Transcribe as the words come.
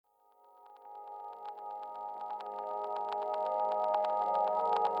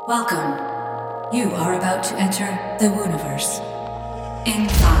Welcome. You are about to enter the Wooniverse. In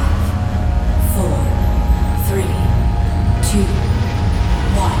 5, 4, 3, 2,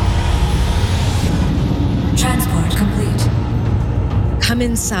 1. Transport complete. Come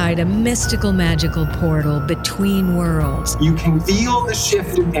inside a mystical, magical portal between worlds. You can feel the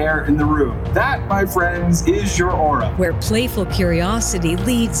shift in air in the room. That, my friends, is your aura. Where playful curiosity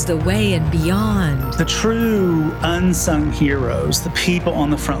leads the way and beyond. The true unsung heroes, the people on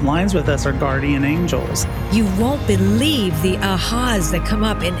the front lines with us, are guardian angels. You won't believe the ahas that come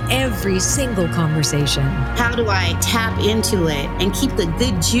up in every single conversation. How do I tap into it and keep the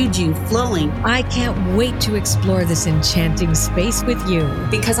good juju flowing? I can't wait to explore this enchanting space with you.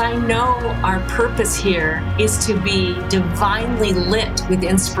 Because I know our purpose here is to be divinely lit with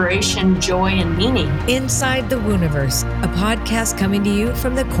inspiration, joy, and meaning. Inside the Wooniverse, a podcast coming to you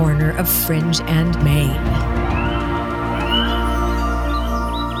from the corner of Fringe and Main.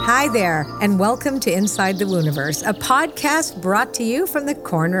 Hi there, and welcome to Inside the Wooniverse, a podcast brought to you from the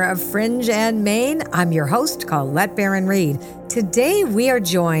corner of Fringe and Main. I'm your host, Colette Barron-Reed. Today, we are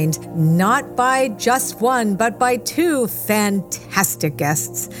joined not by just one, but by two fantastic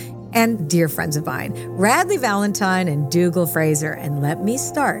guests and dear friends of mine, Radleigh Valentine and Dougall Fraser. And let me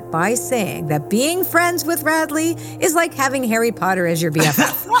start by saying that being friends with Radleigh is like having Harry Potter as your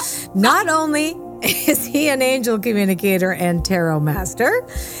BFF. Not only is he an angel communicator and tarot master,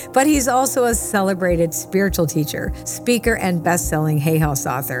 but he's also a celebrated spiritual teacher, speaker, and best-selling Hay House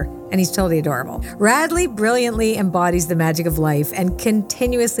author. And he's totally adorable. Radleigh brilliantly embodies the magic of life and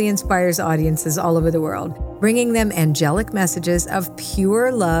continuously inspires audiences all over the world, bringing them angelic messages of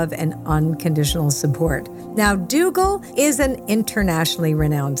pure love and unconditional support. Now, Dougall is an internationally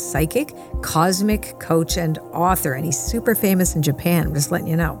renowned psychic, cosmic coach, and author, and he's super famous in Japan, I'm just letting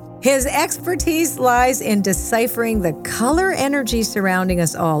you know. His expertise lies in deciphering the color energy surrounding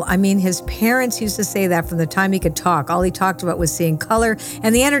us all. I mean, his parents used to say that from the time he could talk. All he talked about was seeing color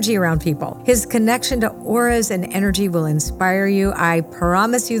and the energy around people. His connection to auras and energy will inspire you. I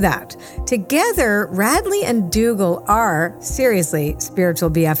promise you that. Together, Radleigh and Dougall are, seriously,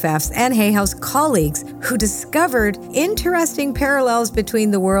 spiritual BFFs and Hay House colleagues who discovered interesting parallels between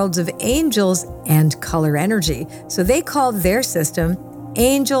the worlds of angels and color energy. So they called their system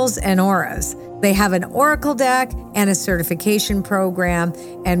Angels and Auras. They have an oracle deck and a certification program,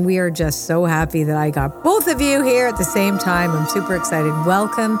 and we are just so happy that I got both of you here at the same time. I'm super excited.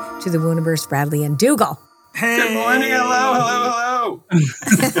 Welcome to the Wooniverse, Radleigh and Dougall. Hey. Good morning. Hello.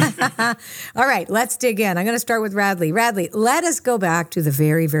 All right, let's dig in. I'm going to start with Radleigh. Radleigh, let us go back to the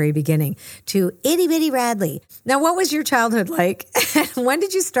very, very beginning, to itty-bitty Radleigh. Now, what was your childhood like? And when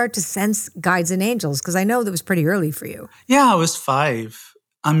did you start to sense guides and angels? Because I know that was pretty early for you. Yeah, I was 5.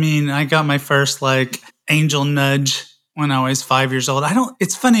 I mean, I got my first angel nudge when I was 5 years old.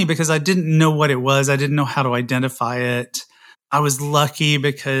 It's funny because I didn't know what it was. I didn't know how to identify it. I was lucky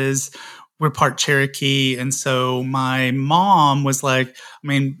because we're part Cherokee. And so my mom was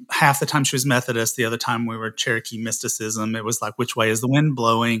half the time she was Methodist. The other time we were Cherokee mysticism. It was like, which way is the wind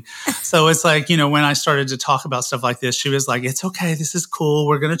blowing? So it's when I started to talk about stuff like this, she was like, it's okay. This is cool.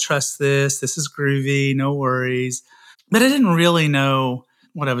 We're going to trust this. This is groovy. No worries. But I didn't really know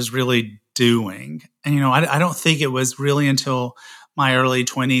what I was really doing. And, I don't think it was really until my early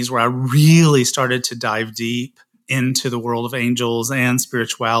 20s where I really started to dive deep into the world of angels and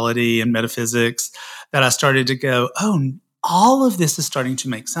spirituality and metaphysics that I started to go, oh, all of this is starting to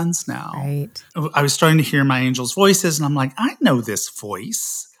make sense now. Right. I was starting to hear my angels' voices, and I'm like, I know this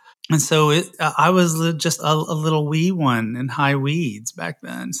voice. And so I was just a little wee one in high weeds back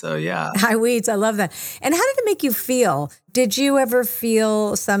then. So yeah. High weeds, I love that. And how did it make you feel? Did you ever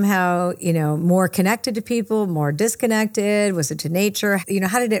feel somehow, more connected to people, more disconnected? Was it to nature?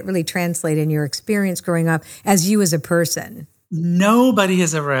 How did it really translate in your experience growing up as you as a person? Nobody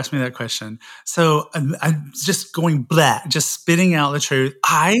has ever asked me that question. So I'm just going black, just spitting out the truth.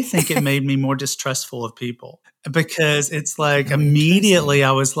 I think it made me more distrustful of people because it's immediately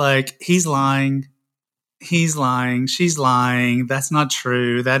I was like, he's lying, she's lying. That's not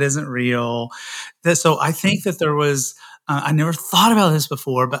true. That isn't real. So I think that there was, I never thought about this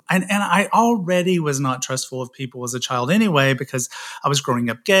before, but and I already was not trustful of people as a child anyway, because I was growing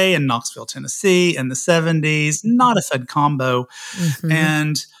up gay in Knoxville, Tennessee in the 70s, not a fun combo. Mm-hmm.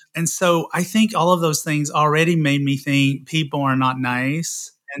 And so I think all of those things already made me think people are not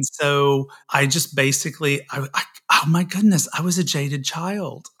nice. And so I just basically, oh my goodness, I was a jaded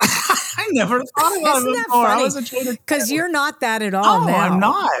child. I never thought about it before. I was a jaded child. Because you're not that at all now. I'm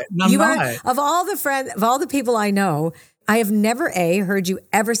not. Of all the people I know, I have never, heard you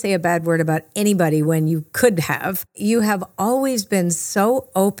ever say a bad word about anybody when you could have. You have always been so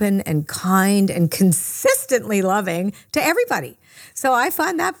open and kind and consistently loving to everybody. So I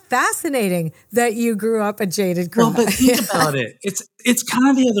find that fascinating that you grew up a jaded girl. Well, but think about it. It's kind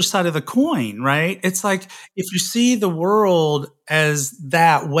of the other side of the coin, right? It's like if you see the world as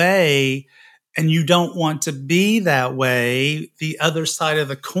that way and you don't want to be that way, the other side of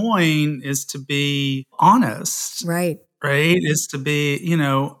the coin is to be honest. Right. Right? Is to be,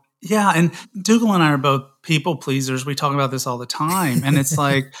 yeah. And Dougall and I are both people pleasers. We talk about this all the time. And it's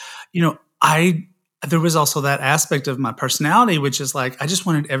like, there was also that aspect of my personality, which is like, I just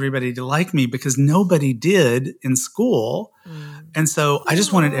wanted everybody to like me because nobody did in school. And so I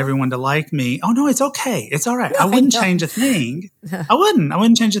just wanted everyone to like me. Oh, no, it's okay. It's all right. No, I wouldn't change a thing. I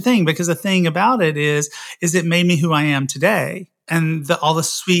wouldn't change a thing because the thing about it is it made me who I am today. And all the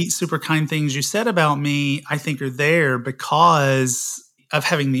sweet, super kind things you said about me, I think are there because of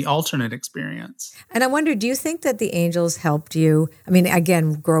having the alternate experience. And I wonder, do you think that the angels helped you? I mean,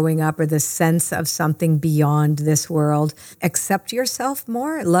 again, growing up or the sense of something beyond this world, accept yourself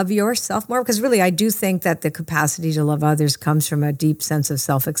more, love yourself more? Because really, I do think that the capacity to love others comes from a deep sense of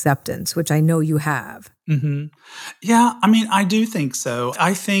self-acceptance, which I know you have. Mm-hmm. Yeah, I mean, I do think so.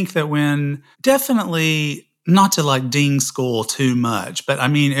 I think that definitely not to like ding school too much, but I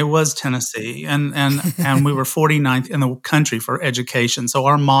mean, it was Tennessee and we were 49th in the country for education. So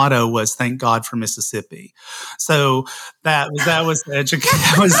our motto was thank God for Mississippi. So that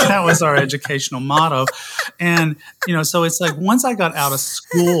was our educational motto. And, so it's like once I got out of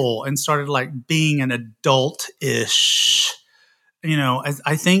school and started like being an adult-ish,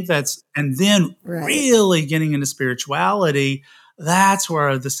 I think and then really getting into spirituality, that's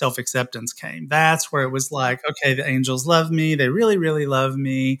where the self-acceptance came. That's where it was like, okay, the angels love me. They really, really love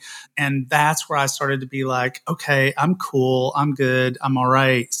me. And that's where I started to be like, okay, I'm cool. I'm good. I'm all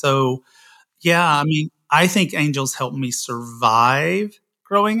right. So yeah, I mean, I think angels helped me survive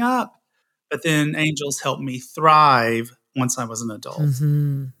growing up, but then angels helped me thrive once I was an adult.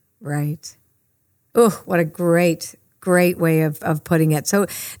 Mm-hmm. Right. Oh, what a great way of putting it. So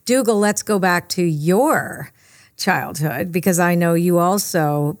Dougall, let's go back to your childhood, because I know you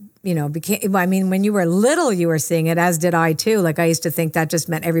also, when you were little, you were seeing it, as did I too. Like I used to think that just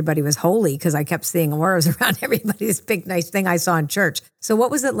meant everybody was holy because I kept seeing auras around everybody, this big, nice thing I saw in church. So what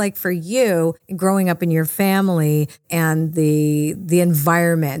was it like for you growing up in your family and the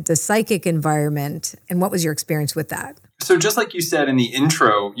environment, the psychic environment, and what was your experience with that? So just like you said in the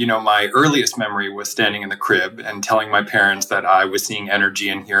intro, my earliest memory was standing in the crib and telling my parents that I was seeing energy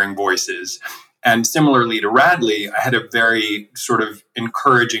and hearing voices. And similarly to Radleigh, I had a very sort of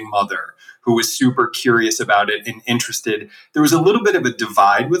encouraging mother who was super curious about it and interested. There was a little bit of a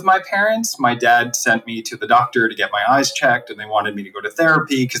divide with my parents. My dad sent me to the doctor to get my eyes checked, and they wanted me to go to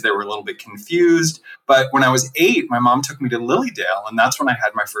therapy because they were a little bit confused. But when I was 8, my mom took me to Lilydale, and that's when I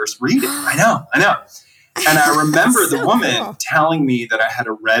had my first reading. I know. And I remember the woman telling me that I had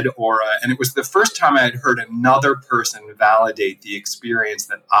a red aura, and it was the first time I had heard another person validate the experience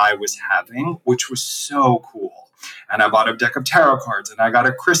that I was having, which was so cool. And I bought a deck of tarot cards, and I got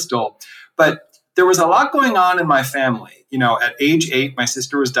a crystal. But there was a lot going on in my family. At age 8, my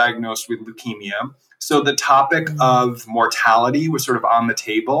sister was diagnosed with leukemia. So the topic of mortality was sort of on the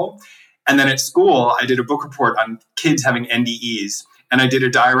table. And then at school, I did a book report on kids having NDEs. And I did a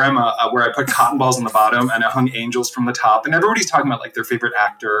diorama where I put cotton balls on the bottom and I hung angels from the top. And everybody's talking about like their favorite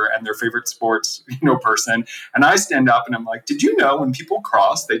actor and their favorite sports, person. And I stand up and I'm like, did you know when people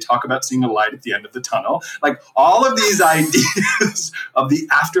cross, they talk about seeing a light at the end of the tunnel? Like all of these ideas of the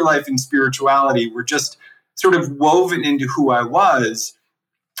afterlife and spirituality were just sort of woven into who I was.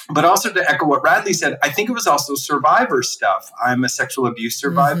 But also to echo what Radleigh said, I think it was also survivor stuff. I'm a sexual abuse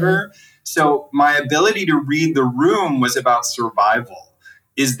survivor. Mm-hmm. So my ability to read the room was about survival.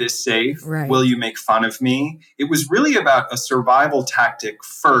 Is this safe? Right. Will you make fun of me? It was really about a survival tactic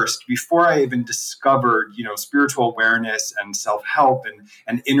first before I even discovered, spiritual awareness and self-help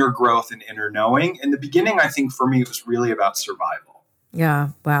and inner growth and inner knowing. In the beginning, I think for me, it was really about survival. Yeah.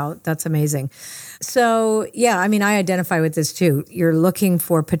 Wow. That's amazing. So, yeah, I mean, I identify with this too. You're looking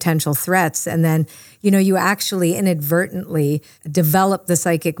for potential threats, and then, you actually inadvertently develop the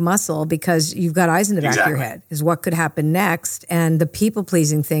psychic muscle because you've got eyes in the back of your head is what could happen next. And the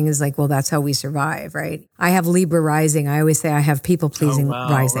people-pleasing thing is like, well, that's how we survive, right? I have Libra rising. I always say I have people-pleasing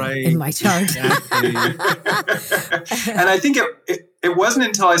rising in my chart. Exactly. And I think it wasn't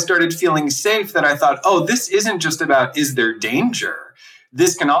until I started feeling safe that I thought, oh, this isn't just about, is there danger?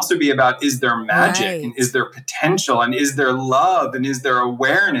 This can also be about, is there magic and is there potential and is there love and is there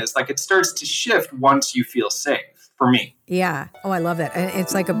awareness? Like it starts to shift once you feel safe for me. Yeah. Oh, I love that. And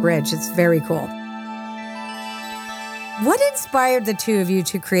it's like a bridge. It's very cool. What inspired the two of you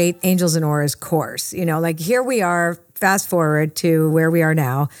to create Angels and Auras course? You know, like here we are, fast forward to where we are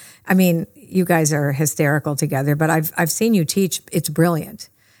now. I mean, you guys are hysterical together, but I've seen you teach. It's brilliant.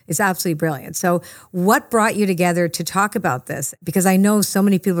 It's absolutely brilliant. So what brought you together to talk about this? Because I know so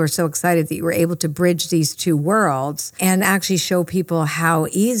many people are so excited that you were able to bridge these two worlds and actually show people how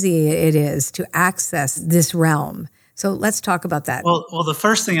easy it is to access this realm. So let's talk about that. Well, the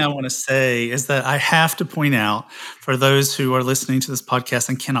first thing I want to say is that I have to point out for those who are listening to this podcast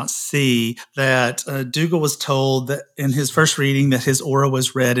and cannot see that Dougall was told that in his first reading that his aura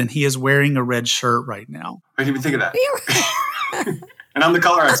was red, and he is wearing a red shirt right now. I didn't even think of that. And I'm the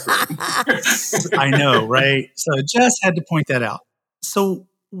color expert. I know, right? So I just had to point that out. So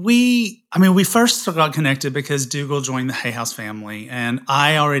we first got connected because Dougall joined the Hay House family, and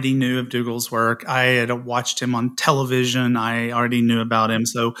I already knew of Dougall's work. I had watched him on television. I already knew about him.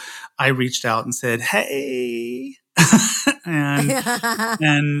 So I reached out and said, hey,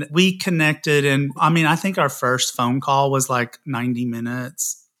 and we connected. And I think our first phone call was like 90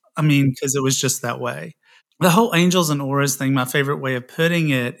 minutes. Because it was just that way. The whole Angels and Auras thing, my favorite way of putting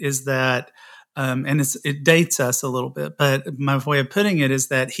it is that, and it dates us a little bit, but my way of putting it is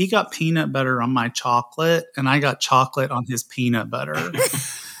that he got peanut butter on my chocolate and I got chocolate on his peanut butter.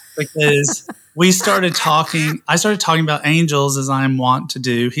 Because I started talking about angels as I'm wont to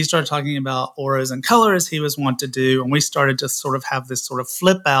do. He started talking about auras and color as he was wont to do. And we started to sort of have this sort of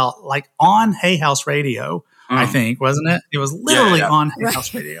flip out, like on Hay House Radio. I think, wasn't it? It was literally on Hay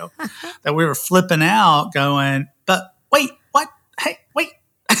House Radio that we were flipping out going, but wait, what? Hey, wait.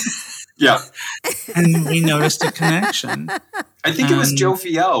 Yeah. And we noticed a connection. I think it was Joe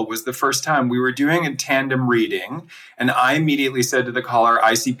Fiel was the first time we were doing a tandem reading. And I immediately said to the caller,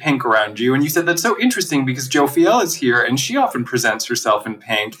 I see pink around you. And you said, that's so interesting because Joe Fiel is here and she often presents herself in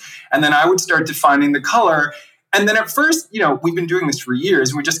pink. And then I would start defining the color. And then at first, we've been doing this for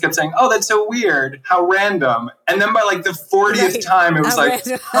years and we just kept saying, oh, that's so weird. How random. And then by like the 40th time, it was like,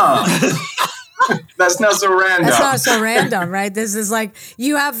 that's not so random. That's not so random, right? This is like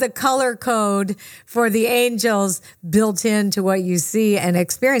you have the color code for the angels built into what you see and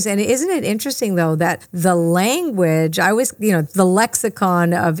experience. And isn't it interesting, though, that the language, the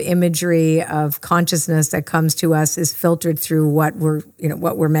lexicon of imagery, of consciousness that comes to us is filtered through what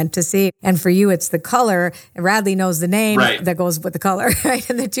we're meant to see. And for you, it's the color. And Radleigh knows the name that goes with the color, right?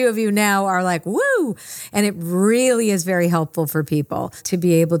 And the two of you now are like, woo! And it really is very helpful for people to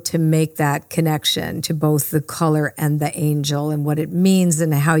be able to make that connection to both the color and the angel and what it means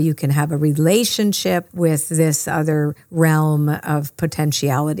and how you can have a relationship with this other realm of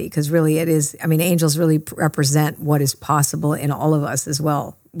potentiality. Because really it is, angels really represent what is possible in all of us as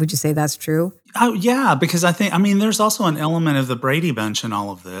well. Would you say that's true? Oh, yeah, because I think, there's also an element of the Brady Bunch in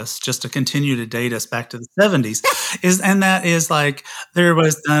all of this, just to continue to date us back to the 70s, and that is like, there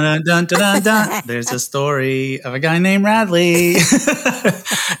was dun, dun, dun, dun, dun, there's a story of a guy named Radleigh.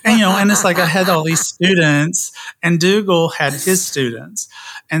 and it's like I had all these students, and Dougall had his students.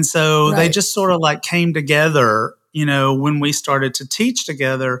 And so they just sort of like came together, when we started to teach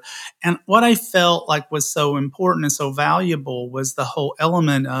together. And what I felt like was so important and so valuable was the whole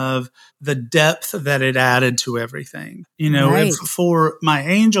element of the depth that it added to everything. For my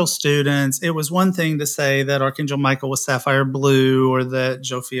angel students, it was one thing to say that Archangel Michael was sapphire blue or that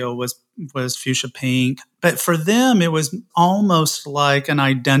Jophiel was fuchsia pink. But for them, it was almost like an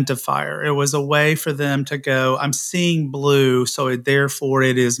identifier. It was a way for them to go, I'm seeing blue, so therefore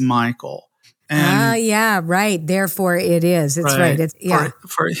it is Michael. Right. Therefore, it is. It's right. It's,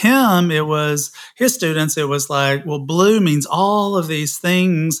 For him, it was his students. It was like, well, blue means all of these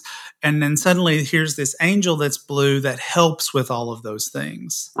things. And then suddenly here's this angel that's blue that helps with all of those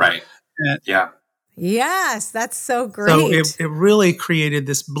things. Right. Yeah. Yes, that's so great. So it really created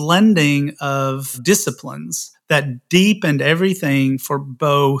this blending of disciplines that deepened everything for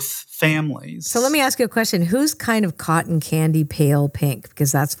both families. So let me ask you a question. Who's kind of cotton candy pale pink?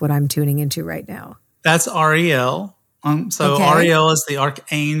 Because that's what I'm tuning into right now. That's Ariel. Ariel is the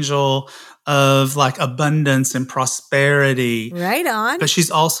archangel of like abundance and prosperity. Right on. But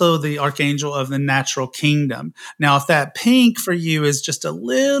she's also the archangel of the natural kingdom. Now, if that pink for you is just a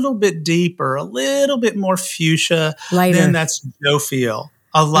little bit deeper, a little bit more fuchsia, lighter, then that's Jophiel.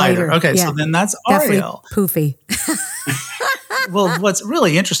 A lighter. Okay, so then that's Ariel. Definitely poofy. Well, what's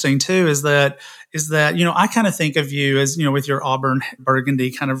really interesting too is that I kind of think of you as, with your auburn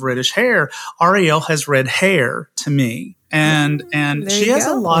burgundy kind of reddish hair. Ariel has red hair to me. And There she you has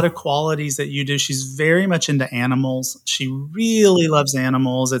a go. lot of qualities that you do. She's very much into animals. She really loves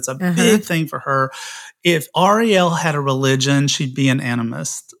animals. It's a big thing for her. If Ariel had a religion, she'd be an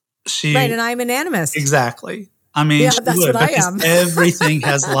animist. Right, and I'm an animist. Exactly. I mean, Yeah, she that's would, what I because am. everything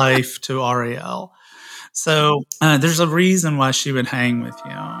has life to Ariel. So there's a reason why she would hang with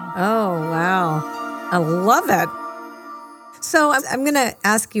you. Oh, wow. I love it. So I'm going to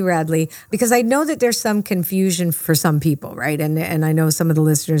ask you, Radleigh, because I know that there's some confusion for some people, right? And I know some of the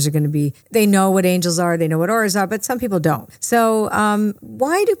listeners are going to be, they know what angels are, they know what auras are, but some people don't. So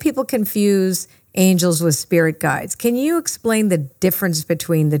why do people confuse angels with spirit guides? Can you explain the difference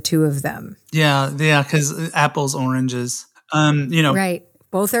between the two of them? Yeah, because apples, oranges. Right.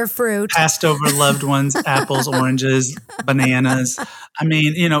 Both are fruit. Passed over loved ones, apples, oranges, bananas. I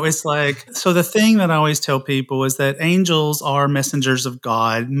mean, it's like, so the thing that I always tell people is that angels are messengers of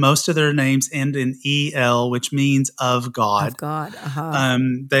God. Most of their names end in EL, which means of God. Of God.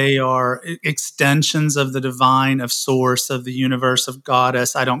 They are extensions of the divine, of source, of the universe, of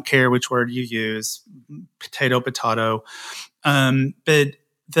goddess. I don't care which word you use, potato. But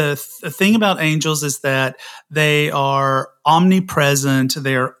the thing about angels is that they are omnipresent.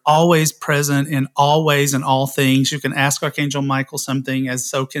 They are always present in all ways and all things. You can ask Archangel Michael something, as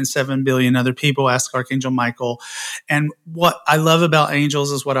so can 7 billion other people ask Archangel Michael. And what I love about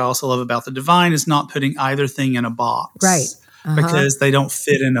angels is what I also love about the divine is not putting either thing in a box. Right. Because they don't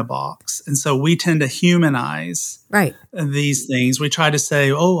fit in a box. And so we tend to humanize these things. We try to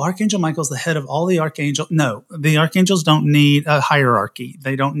say, oh, Archangel Michael's the head of all the archangels. No, the archangels don't need a hierarchy.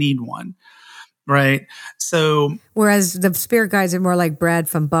 They don't need one. Right. So, whereas the spirit guides are more like Brad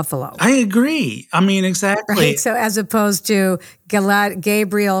from Buffalo. I agree. I mean, exactly. Right. So as opposed to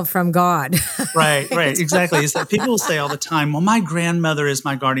Gabriel from God. Right. Exactly. It's that people will say all the time, well, my grandmother is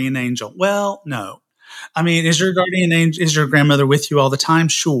my guardian angel. Well, no. I mean, is your guardian angel, is your grandmother with you all the time?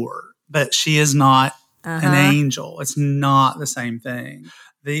 Sure. But she is not an angel. It's not the same thing.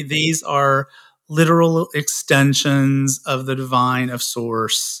 These are literal extensions of the divine, of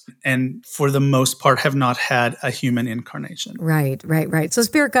source, and for the most part have not had a human incarnation. Right. So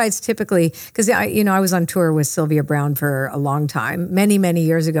spirit guides typically, because I was on tour with Sylvia Brown for a long time, many, many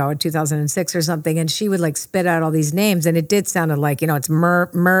years ago, in 2006 or something, and she would like spit out all these names, and it did sound like, it's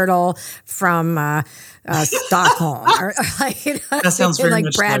Myrtle from Stockholm, or like, that sounds very like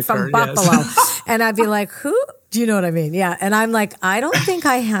much Brad like from her, Buffalo, yes. And I'd be like, who? Do you know what I mean? Yeah. And I'm like, I don't think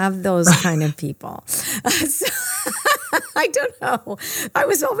I have those kind of people. So, I don't know. I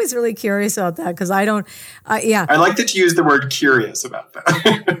was always really curious about that because I don't, I like that you use the word curious about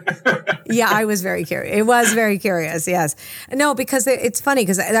that. Yeah, I was very curious. It was very curious, yes. No, because it's funny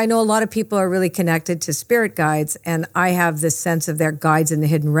because I know a lot of people are really connected to spirit guides, and I have this sense of their guides in the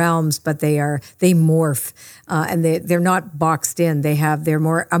hidden realms, but they morph. And they're not boxed in. They're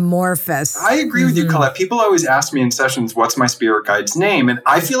more amorphous. I agree with you, Colette. People always ask me in sessions, what's my spirit guide's name? And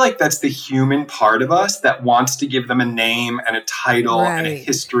I feel like that's the human part of us that wants to give them a name and a title and a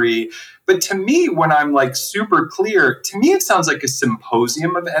history. But to me, when I'm like super clear, to me, it sounds like a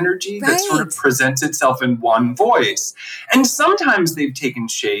symposium of energy that sort of presents itself in one voice. And sometimes they've taken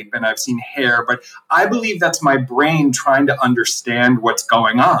shape and I've seen hair, but I believe that's my brain trying to understand what's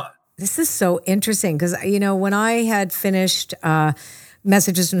going on. This is so interesting because, when I had finished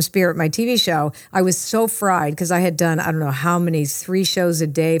Messages from Spirit, my TV show, I was so fried because I had done, I don't know how many, 3 shows a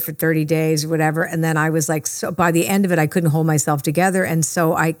day for 30 days or whatever. And then I was like, so by the end of it, I couldn't hold myself together. And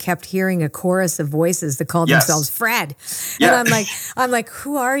so I kept hearing a chorus of voices that called themselves Fred. Yeah. And I'm like,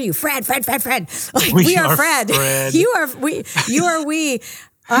 who are you? Fred. Like, we are Fred. You are we.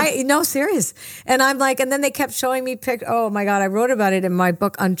 No, serious. And I'm like, and then they kept showing me oh my God, I wrote about it in my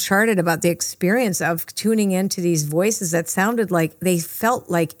book, Uncharted, about the experience of tuning into these voices that sounded like, they felt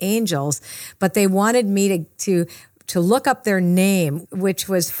like angels, but they wanted me to look up their name, which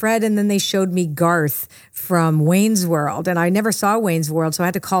was Fred, and then they showed me Garth from Wayne's World, and I never saw Wayne's World, so I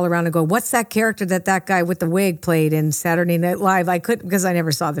had to call around and go, what's that character that guy with the wig played in Saturday Night Live? I couldn't, because I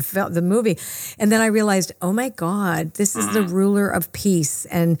never saw the movie. And then I realized, oh my God, this is the ruler of peace,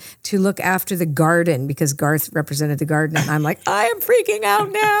 and to look after the garden, because Garth represented the garden, and I'm like, I am freaking out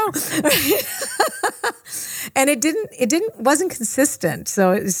now. And it wasn't consistent.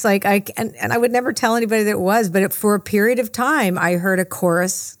 So it's like, and I would never tell anybody that it was, but for a period of time, I heard a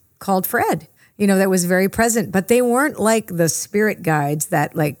chorus called Fred, that was very present, but they weren't like the spirit guides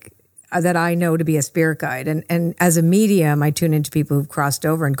that like that I know to be a spirit guide. And as a medium, I tune into people who've crossed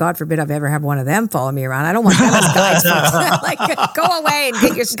over, and God forbid I've ever have one of them follow me around. I don't want them as guides. Like, go away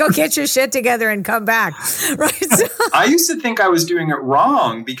and go get your shit together and come back. Right? So, I used to think I was doing it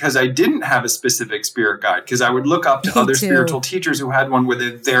wrong because I didn't have a specific spirit guide, because I would look up to other spiritual teachers who had one with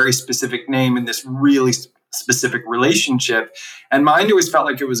a very specific name and this really specific relationship. And mine always felt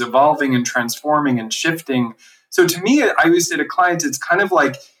like it was evolving and transforming and shifting. So to me, I always say to clients, it's kind of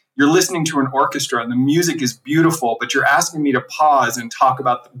like you're listening to an orchestra and the music is beautiful, but you're asking me to pause and talk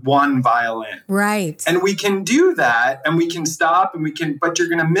about one violin. Right. And we can do that, and we can stop, and but you're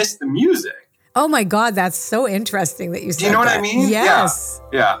going to miss the music. Oh my God, that's so interesting that you said that. Do you know what I mean? Yes.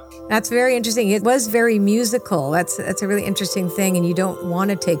 Yeah. That's very interesting. It was very musical. That's a really interesting thing, and you don't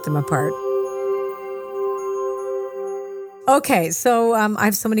want to take them apart. Okay, so I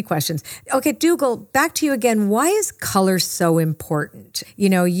have so many questions. Okay, Dougall, back to you again. Why is color so important? You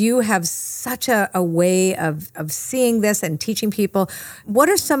know, you have such a way of seeing this and teaching people. What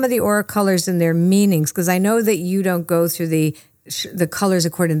are some of the aura colors and their meanings? Because I know that you don't go through the colors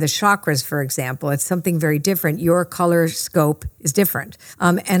according to the chakras, for example. It's something very different. Your color scope is different.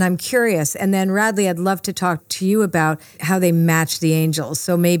 And I'm curious. And then Radleigh, I'd love to talk to you about how they match the angels.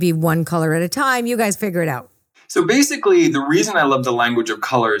 So maybe one color at a time. You guys figure it out. So basically, the reason I love the language of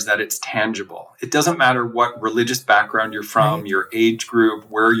color is that it's tangible. It doesn't matter what religious background you're from, your age group,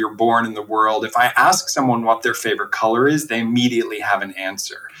 where you're born in the world. If I ask someone what their favorite color is, they immediately have an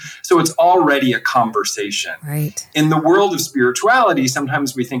answer. So it's already a conversation. Right. In the world of spirituality,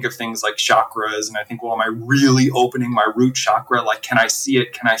 sometimes we think of things like chakras, and I think, well, am I really opening my root chakra? Like, can I see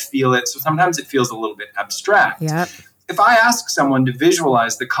it? Can I feel it? So sometimes it feels a little bit abstract. Yeah. If I ask someone to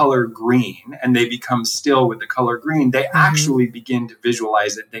visualize the color green and they become still with the color green, they actually begin to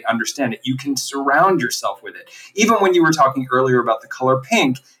visualize it. They understand it. You can surround yourself with it. Even when you were talking earlier about the color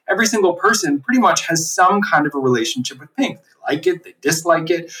pink, every single person pretty much has some kind of a relationship with pink. They like it, they dislike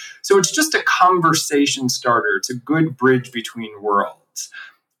it. So it's just a conversation starter. It's a good bridge between worlds.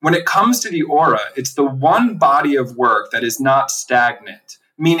 When it comes to the aura, it's the one body of work that is not stagnant.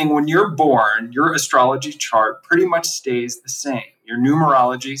 Meaning when you're born, your astrology chart pretty much stays the same. Your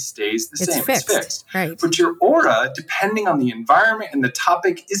numerology stays the same. It's fixed. Right. But your aura, depending on the environment and the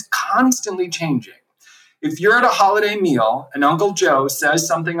topic, is constantly changing. If you're at a holiday meal and Uncle Joe says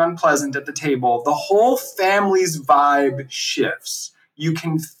something unpleasant at the table, the whole family's vibe shifts. You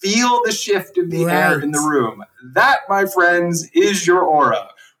can feel the shift of the air in the room. That, my friends, is your aura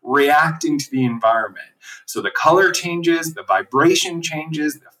reacting to the environment. So the color changes, the vibration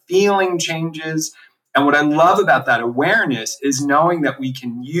changes, the feeling changes. And what I love about that awareness is knowing that we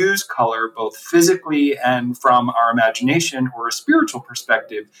can use color both physically and from our imagination or a spiritual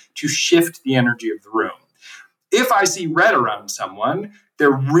perspective to shift the energy of the room. If I see red around someone, they're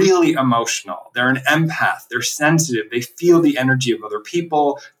really emotional. They're an empath. They're sensitive. They feel the energy of other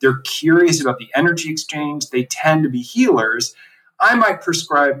people. They're curious about the energy exchange. They tend to be healers. I might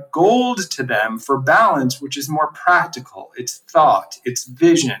prescribe gold to them for balance, which is more practical. It's thought, it's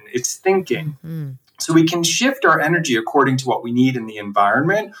vision, it's thinking. So we can shift our energy according to what we need in the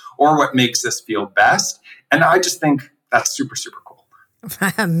environment or what makes us feel best. And I just think that's super, super cool.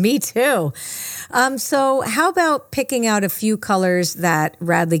 Me too. So how about picking out a few colors that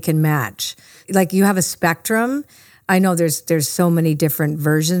Radleigh can match? Like you have a spectrum. I know there's so many different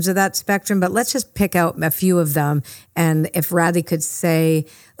versions of that spectrum, but let's just pick out a few of them. And if Radleigh could say,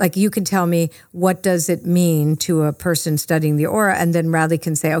 like, you can tell me what does it mean to a person studying the aura, and then Radleigh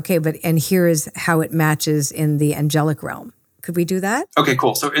can say, okay, and here is how it matches in the angelic realm. Could we do that? Okay,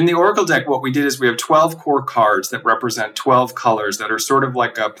 cool. So in the Oracle deck, what we did is we have 12 core cards that represent 12 colors that are sort of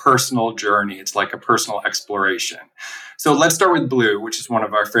like a personal journey. It's like a personal exploration. So let's start with blue, which is one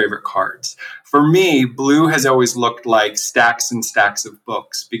of our favorite cards. For me, blue has always looked like stacks and stacks of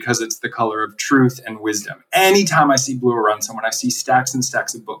books because it's the color of truth and wisdom. Anytime I see blue around someone, I see stacks and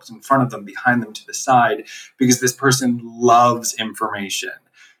stacks of books in front of them, behind them, to the side, because this person loves information.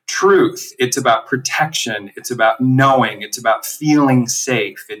 Truth, it's about protection, it's about knowing, it's about feeling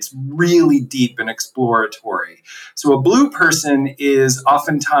safe. It's really deep and exploratory. So a blue person is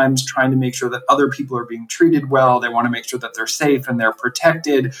oftentimes trying to make sure that other people are being treated well. They want to make sure that they're safe and they're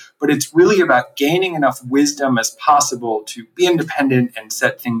protected. But it's really about gaining enough wisdom as possible to be independent and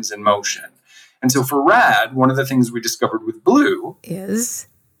set things in motion. And so for Rad, one of the things we discovered with blue is,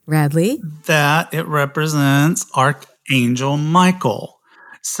 Radleigh, that it represents Archangel Michael.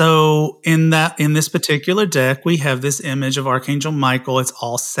 So in this particular deck, we have this image of Archangel Michael. It's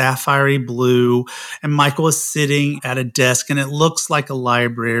all sapphire blue, and Michael is sitting at a desk, and it looks like a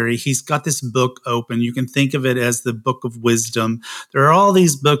library. He's got this book open. You can think of it as the book of wisdom. There are all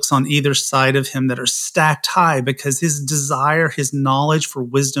these books on either side of him that are stacked high because his desire, his knowledge for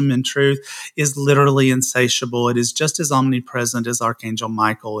wisdom and truth is literally insatiable. It is just as omnipresent as Archangel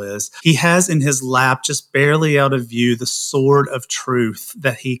Michael is. He has in his lap, just barely out of view, the sword of truth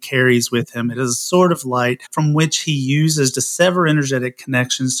that he carries with him. It is a sword of light from which he uses to sever energetic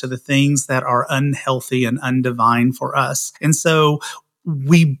connections to the things that are unhealthy and undivine for us. And so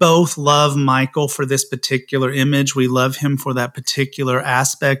we both love Michael for this particular image. We love him for that particular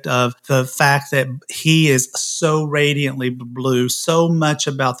aspect of the fact that he is so radiantly blue, so much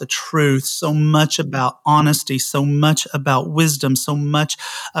about the truth, so much about honesty, so much about wisdom, so much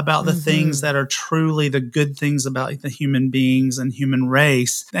about the things that are truly the good things about the human beings and human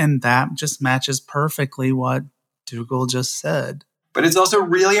race. And that just matches perfectly what Dougall just said. But it's also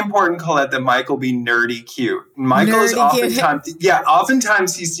really important, Colette, that Michael be nerdy cute. Michael is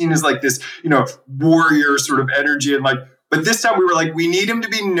oftentimes he's seen as like this, warrior sort of energy. And but this time we were like, we need him to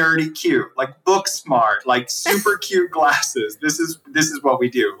be nerdy cute, like book smart, like super cute glasses. This is what we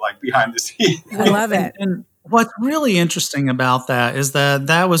do, like behind the scenes. I love it. And what's really interesting about that is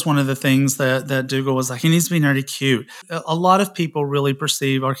that was one of the things that Dougall was like, he needs to be nerdy cute. A lot of people really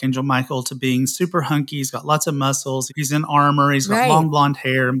perceive Archangel Michael to being super hunky. He's got lots of muscles. He's in armor. He's got long blonde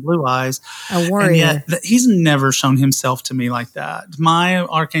hair and blue eyes. A warrior. And yet he's never shown himself to me like that. My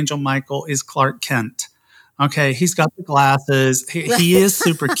Archangel Michael is Clark Kent. Okay, he's got the glasses. He is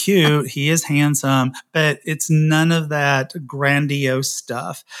super cute. He is handsome, but it's none of that grandiose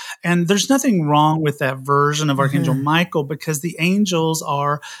stuff. And there's nothing wrong with that version of Archangel Michael because the angels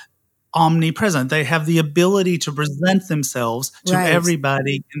are omnipresent. They have the ability to present themselves to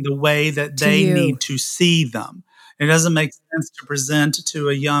everybody in the way that they need to see them. It doesn't make sense to present to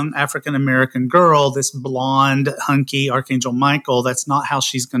a young African-American girl this blonde, hunky Archangel Michael. That's not how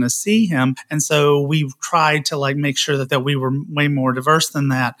she's going to see him. And so we've tried to make sure that we were way more diverse than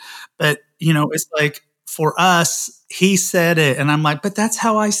that. But, it's like for us, he said it and I'm like, but that's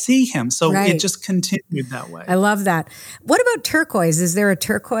how I see him. So it just continued that way. I love that. What about turquoise? Is there a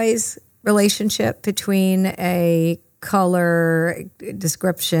turquoise relationship between a color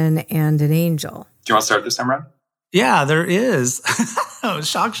description and an angel? Do you want to start this time around? Yeah, there is.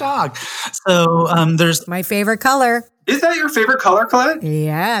 Shock. So there's my favorite color. Is that your favorite color, Colette?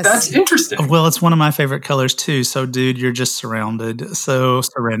 Yes. That's interesting. Well, it's one of my favorite colors too. So, dude, you're just surrounded. So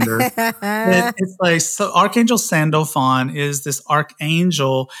surrender. It's like, so Archangel Sandalphon is this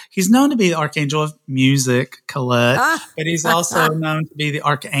archangel. He's known to be the archangel of music, Colette, but he's also known to be the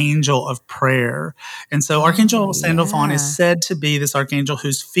archangel of prayer. And so Archangel Sandalphon is said to be this archangel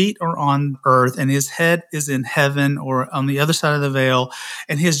whose feet are on earth and his head is in heaven or on the other side of the veil.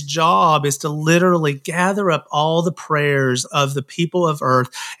 And his job is to literally gather up all the prayers of the people of earth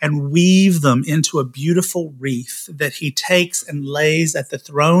and weave them into a beautiful wreath that he takes and lays at the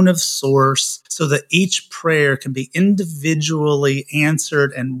throne of Source so that each prayer can be individually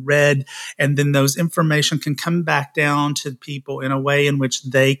answered and read. And then those information can come back down to people in a way in which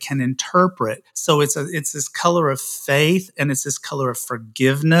they can interpret. So it's this color of faith and it's this color of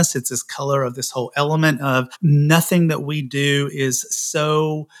forgiveness. It's this color of this whole element of nothing that we do is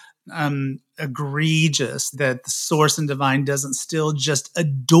so egregious that the Source and divine doesn't still just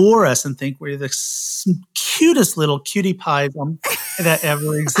adore us and think we're the cutest little cutie pies that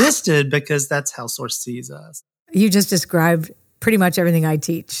ever existed, because that's how Source sees us. You just described pretty much everything I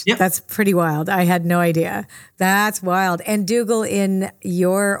teach. Yep. That's pretty wild. I had no idea. That's wild. And Dougall, in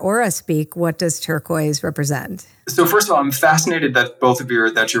your aura speak, what does turquoise represent? So first of all, I'm fascinated that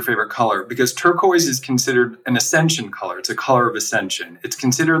that's your favorite color, because turquoise is considered an ascension color. It's a color of ascension. It's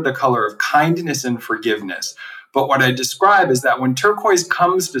considered the color of kindness and forgiveness. But what I describe is that when turquoise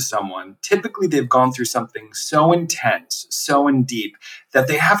comes to someone, typically they've gone through something so intense, so in deep, that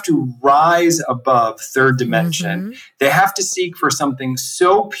they have to rise above third dimension. They have to seek for something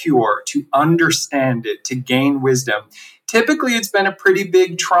so pure to understand it, to gain wisdom. Typically, it's been a pretty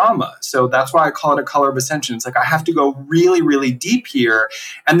big trauma. So that's why I call it a color of ascension. It's like I have to go really, really deep here.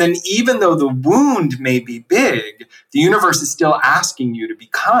 And then even though the wound may be big, the universe is still asking you to be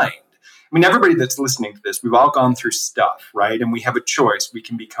kind. I mean, everybody that's listening to this, we've all gone through stuff, right? And we have a choice. We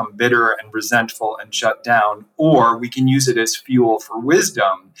can become bitter and resentful and shut down, or we can use it as fuel for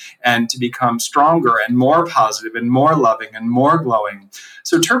wisdom and to become stronger and more positive and more loving and more glowing.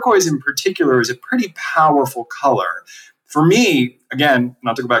 So turquoise in particular is a pretty powerful color. For me, again,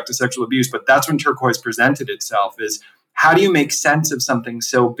 not to go back to sexual abuse, but that's when turquoise presented itself, is how do you make sense of something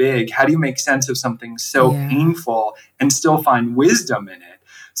so big? How do you make sense of something so painful and still find wisdom in it?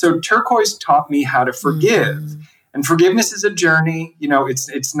 So turquoise taught me how to forgive. And forgiveness is a journey.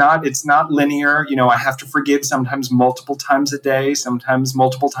 It's not linear. I have to forgive sometimes multiple times a day, sometimes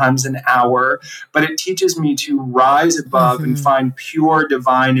multiple times an hour, but it teaches me to rise above and find pure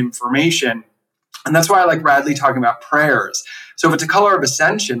divine information. And that's why I like Radleigh talking about prayers. So if it's a color of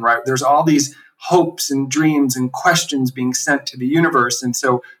ascension, right, there's all these hopes and dreams and questions being sent to the universe. And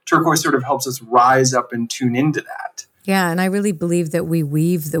so turquoise sort of helps us rise up and tune into that. Yeah, and I really believe that we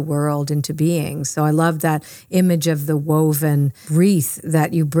weave the world into being. So I love that image of the woven wreath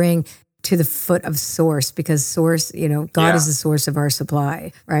that you bring to the foot of source, because source, God is the source of our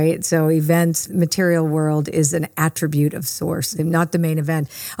supply, right? So events, material world is an attribute of source, not the main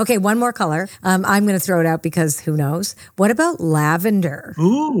event. Okay, one more color. I'm going to throw it out because who knows? What about lavender?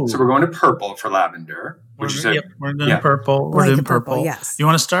 Ooh. So we're going to purple for lavender. We're doing purple. We're doing purple. Yes. You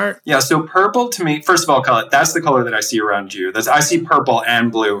want to start? Yeah. So purple to me, first of all, that's the color that I see around you. I see purple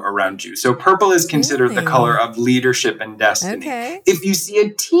and blue around you. So purple is considered the color of leadership and destiny. Okay. If you see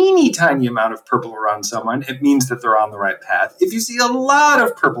a teeny tiny amount of purple around someone, it means that they're on the right path. If you see a lot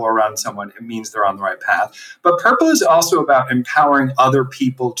of purple around someone, it means they're on the right path. But purple is also about empowering other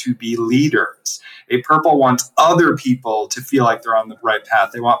people to be leaders. A purple wants other people to feel like they're on the right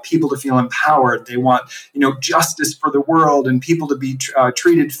path. They want people to feel empowered. They want, justice for the world and people to be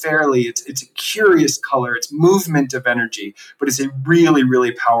treated fairly. It's a curious color. It's movement of energy, but it's a really,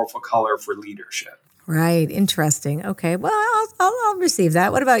 really powerful color for leadership. Right. Interesting. Okay. Well, I'll receive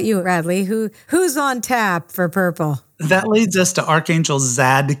that. What about you, Radleigh? Who's on tap for purple? That leads us to Archangel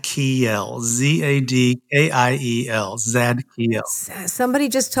Zadkiel, Zadkiel, Zadkiel. Somebody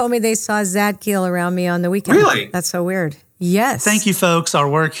just told me they saw Zadkiel around me on the weekend. Really? That's so weird. Yes. Thank you, folks. Our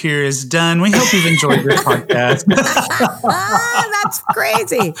work here is done. We hope you've enjoyed your podcast. That's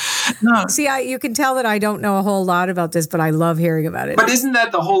crazy. No. See, you can tell that I don't know a whole lot about this, but I love hearing about it. But isn't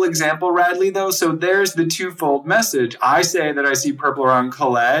that the whole example, Radleigh, though? So there's the twofold message. I say that I see purple around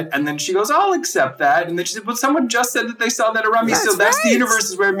Colette, and then she goes, I'll accept that. And then she said, well, someone just said that they saw that around me. So that's the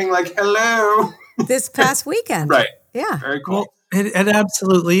universe's way of being like, hello. This past weekend. Right. Yeah. Very cool. Well, it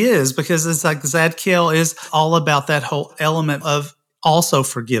absolutely is, because it's like Zadkiel is all about that whole element of also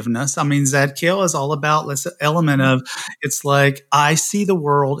forgiveness. I mean, Zadkiel is all about this element of, it's like, I see the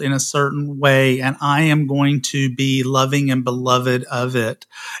world in a certain way and I am going to be loving and beloved of it.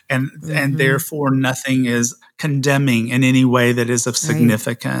 And therefore nothing is condemning in any way that is of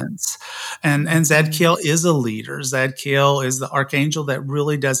significance. And Zadkiel is a leader. Zadkiel is the archangel that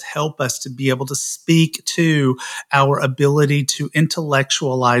really does help us to be able to speak to our ability to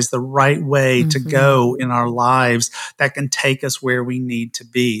intellectualize the right way to go in our lives that can take us where we need to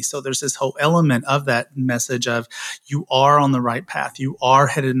be. So there's this whole element of that message of, you are on the right path. You are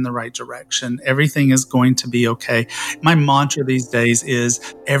headed in the right direction. Everything is going to be okay. My mantra these days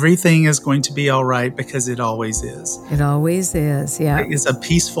is, everything is going to be all right, because it always is. It always is, yeah. It's a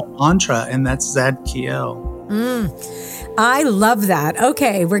peaceful mantra, and that's Zadkiel. I love that.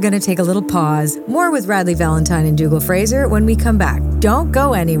 Okay, we're going to take a little pause. More with Radleigh Valentine and Dougall Fraser when we come back. Don't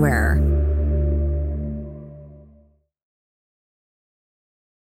go anywhere.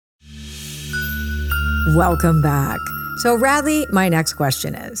 Welcome back. So Radleigh, my next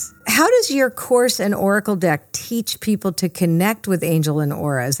question is, how does your course and oracle deck teach people to connect with angel and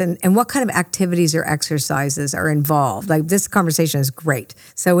auras? And what kind of activities or exercises are involved? Like, this conversation is great.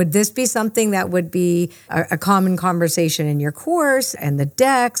 So would this be something that would be a common conversation in your course and the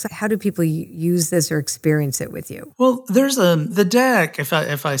decks? How do people use this or experience it with you? Well, there's the deck. If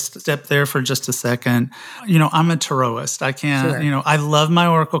I step there for just a second, I'm a tarotist. I can't, I love my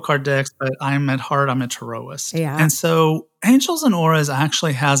oracle card decks, but I'm at heart a tarotist. Yeah. And so Angels and Auras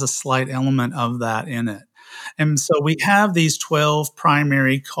actually has a slight element of that in it. And so we have these 12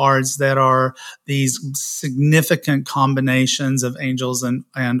 primary cards that are these significant combinations of angels and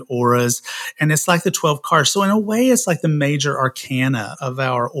auras. And it's like the 12 cards. So in a way, it's like the major arcana of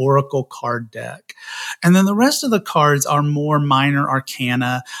our oracle card deck. And then the rest of the cards are more minor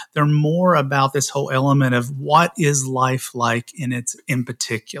arcana. They're more about this whole element of what is life like in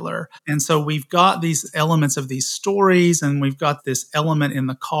particular. And so we've got these elements of these stories, and we've got this element in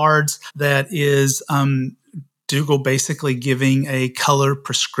the cards that is, Dougall basically giving a color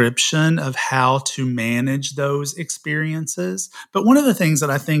prescription of how to manage those experiences. But one of the things that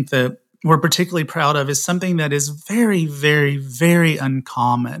I think that we're particularly proud of is something that is very, very, very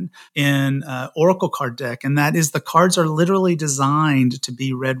uncommon in oracle card deck, and that is the cards are literally designed to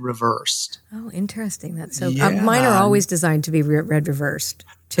be read reversed. Oh, interesting. That's so. Mine are always designed to be read reversed.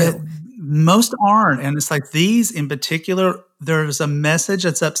 too. Most aren't. And it's like these in particular, there's a message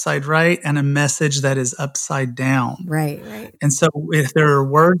that's upside right and a message that is upside down. Right, right. And so if there are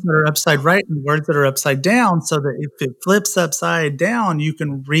words that are upside right and words that are upside down, so that if it flips upside down, you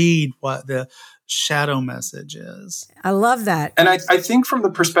can read what the shadow message is. I love that. And I think from the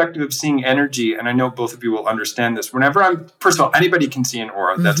perspective of seeing energy, and I know both of you will understand this, whenever first of all, anybody can see an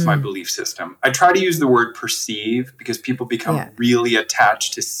aura. That's my belief system. I try to use the word perceive because people become really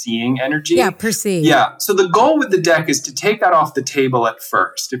attached to seeing energy. Yeah, perceive. Yeah. So the goal with the deck is to take that off the table at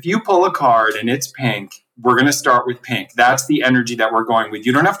first. If you pull a card and it's pink, we're going to start with pink. That's the energy that we're going with.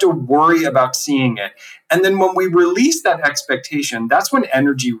 You don't have to worry about seeing it. And then when we release that expectation, that's when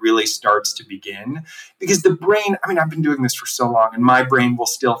energy really starts to begin. Because the brain, I mean, I've been doing this for so long, and my brain will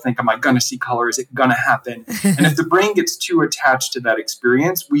still think, am I going to see color? Is it going to happen? And if the brain gets too attached to that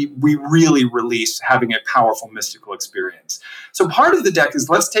experience, we really release having a powerful mystical experience. So part of the deck is,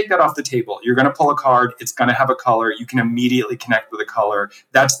 let's take that off the table. You're going to pull a card. It's going to have a color. You can immediately connect with a color.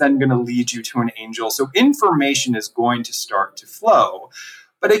 That's then going to lead you to an angel. So information is going to start to flow.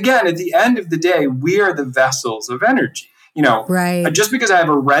 But again, at the end of the day, we are the vessels of energy. Just because I have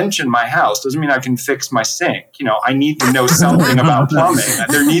a wrench in my house doesn't mean I can fix my sink. I need to know something about plumbing.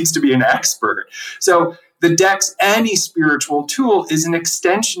 There needs to be an expert. So the deck's any spiritual tool is an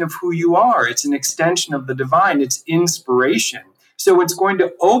extension of who you are. It's an extension of the divine. It's inspiration. So it's going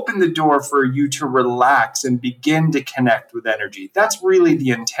to open the door for you to relax and begin to connect with energy. That's really the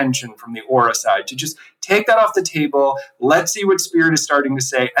intention from the aura side, to just take that off the table. Let's see what spirit is starting to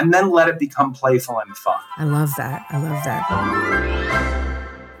say, and then let it become playful and fun. I love that. I love that.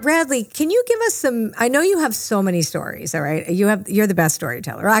 Radleigh, can you give us some, I know you have so many stories, all right? You're the best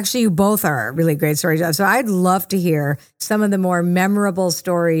storyteller. Actually, you both are really great storytellers. So I'd love to hear some of the more memorable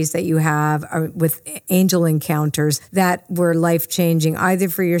stories that you have with angel encounters that were life-changing, either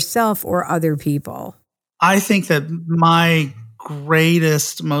for yourself or other people. I think that my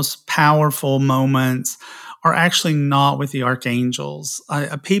greatest, most powerful moments are actually not with the archangels.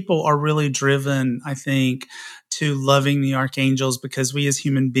 People are really driven, I think, to loving the archangels because we as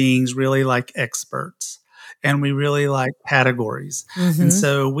human beings really like experts and we really like categories. And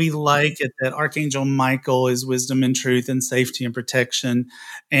so we like it that Archangel Michael is wisdom and truth and safety and protection,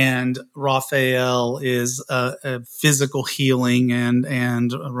 and Raphael is physical healing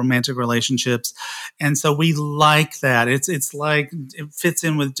and romantic relationships. And so we like that. It's like it fits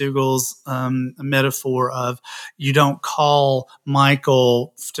in with Dougall's metaphor of, you don't call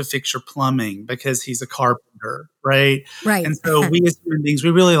Michael to fix your plumbing because he's a carpenter. Right. And so we as human beings, we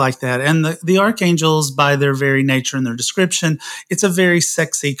really like that. And the archangels, by their very nature and their description, it's a very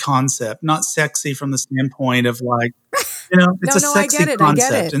sexy concept, not sexy from the standpoint of like, it's a sexy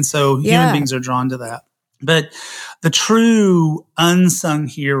concept. And so human beings are drawn to that. But the true unsung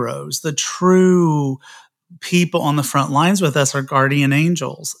heroes, the true people on the front lines with us are guardian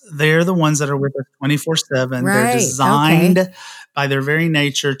angels. They're the ones that are with us 24/7. They're designed by their very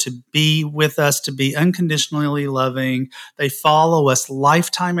nature to be with us, to be unconditionally loving. They follow us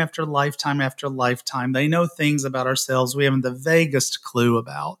lifetime after lifetime after lifetime. They know things about ourselves we haven't the vaguest clue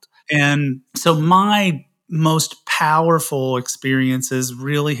about. And so my most powerful experiences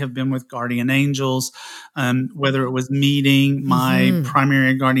really have been with guardian angels, whether it was meeting my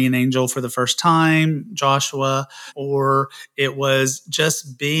primary guardian angel for the first time, Joshua, or it was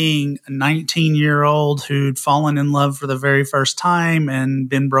just being a 19-year-old who'd fallen in love for the very first time and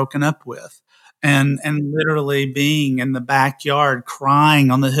been broken up with. And literally being in the backyard crying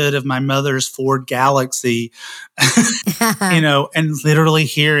on the hood of my mother's Ford Galaxy, and literally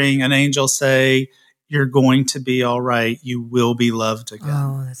hearing an angel say, "You're going to be all right. You will be loved again."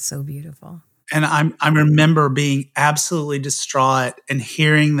 Oh, that's so beautiful. And I remember being absolutely distraught and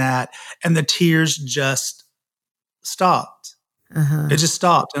hearing that, and the tears just stopped. It just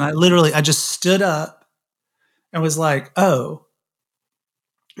stopped. And I just stood up and was like, oh.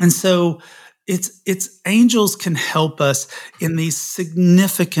 And so it's angels can help us in these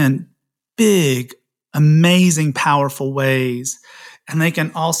significant, big, amazing, powerful ways. And they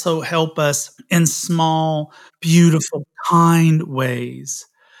can also help us in small, beautiful, kind ways.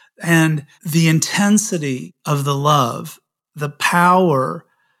 And the intensity of the love, the power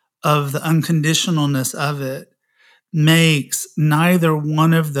of the unconditionalness of it makes neither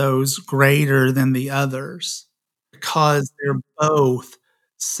one of those greater than the others, because they're both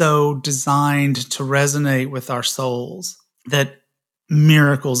so designed to resonate with our souls that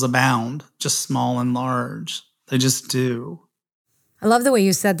miracles abound, just small and large. They just do. I love the way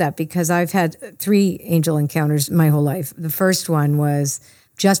you said that, because I've had 3 angel encounters my whole life. The first one was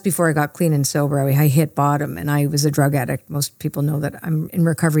just before I got clean and sober, I hit bottom, and I was a drug addict. Most people know that I'm in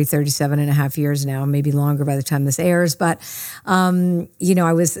recovery 37 and a half years now, maybe longer by the time this airs. But,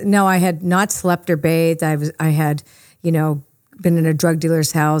 I had not slept or bathed. I had, been in a drug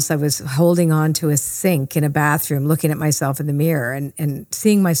dealer's house. I was holding on to a sink in a bathroom, looking at myself in the mirror and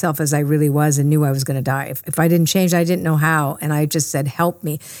seeing myself as I really was, and knew I was going to die. If I didn't change, I didn't know how. And I just said, help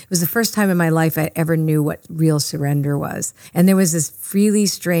me. It was the first time in my life I ever knew what real surrender was. And there was this really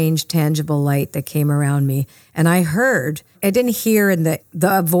strange, tangible light that came around me. And I didn't hear in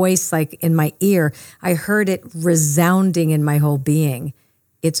the voice like in my ear. I heard it resounding in my whole being.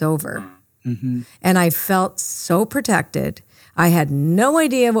 It's over. Mm-hmm. And I felt so protected. I had no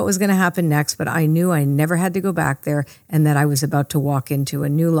idea what was going to happen next, but I knew I never had to go back there and that I was about to walk into a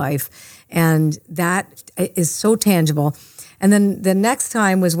new life. And that is so tangible. And then the next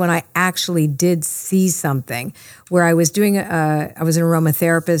time was when I actually did see something, where I was doing, I was an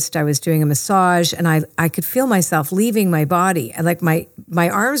aromatherapist, I was doing a massage, and I could feel myself leaving my body. And like my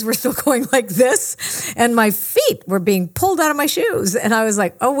arms were still going like this, and my feet were being pulled out of my shoes. And I was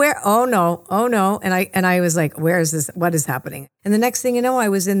like, oh no. And I was like, where is this? What is happening? And the next thing you know, I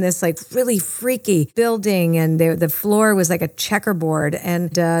was in this like really freaky building, and the floor was like a checkerboard, and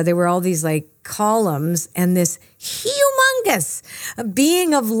there were all these like columns, and this humongous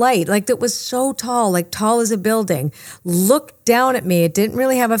being of light, like that was so tall, like tall as a building, looked down at me. It didn't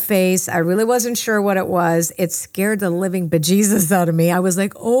really have a face. I really wasn't sure what it was. It scared the living bejesus out of me. I was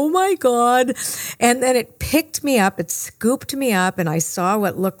like, oh my God. And then it picked me up, it scooped me up, and I saw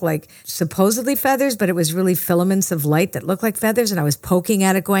what looked like supposedly feathers, but it was really filaments of light that looked like feathers. And I was poking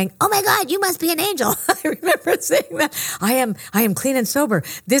at it going, oh my God, you must be an angel. I remember saying that. I am clean and sober.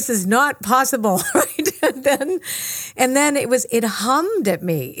 This is not possible. Right. And then it hummed at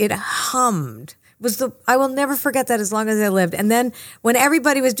me. It hummed. I will never forget that as long as I lived. And then when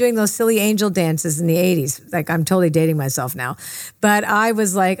everybody was doing those silly angel dances in the 80s, like I'm totally dating myself now, but I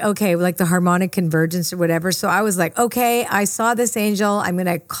was like, okay, like the harmonic convergence or whatever. So I was like, okay, I saw this angel. I'm going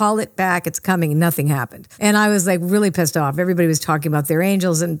to call it back. It's coming. Nothing happened. And I was like really pissed off. Everybody was talking about their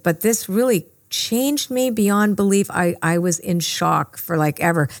angels. But this really changed me beyond belief. I was in shock for like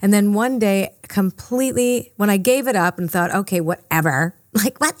ever. And then one day completely, when I gave it up and thought, okay, whatever.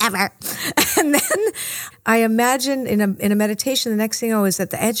 And then I imagined in a meditation, the next thing I was at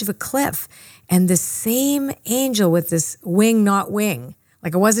the edge of a cliff, and the same angel with this wing, not wing.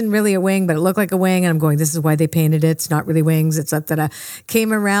 Like it wasn't really a wing, but it looked like a wing. And I'm going, this is why they painted it. It's not really wings. It's that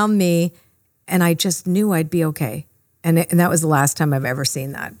came around me, and I just knew I'd be okay. And that was the last time I've ever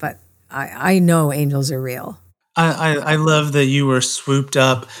seen that. But I know angels are real. I love that you were swooped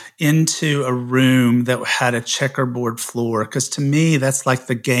up into a room that had a checkerboard floor, because to me, that's like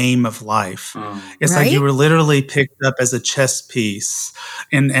the game of life. It's right? like you were literally picked up as a chess piece.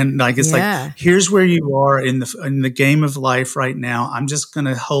 And like, it's like, here's where you are in the game of life right now. I'm just going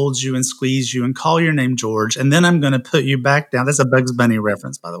to hold you and squeeze you and call your name George. And then I'm going to put you back down. That's a Bugs Bunny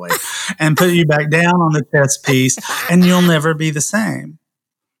reference, by the way. And put you back down on the chess piece, and you'll never be the same.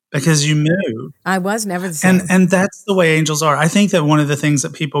 Because you moved. I was never the same. And that's the way angels are. I think that one of the things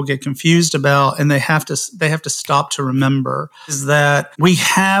that people get confused about, and they have to stop to remember, is that we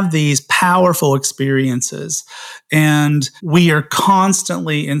have these powerful experiences, and we are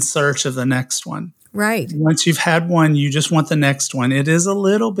constantly in search of the next one. Right. Once you've had one, you just want the next one. It is a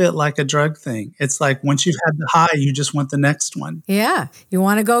little bit like a drug thing. It's like once you've had the high, you just want the next one. Yeah. You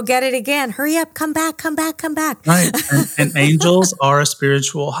want to go get it again. Hurry up. Come back. Right. And angels are a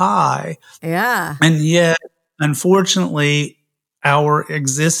spiritual high. Yeah. And yet, unfortunately, our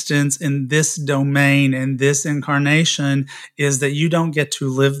existence in this domain, in this incarnation, is that you don't get to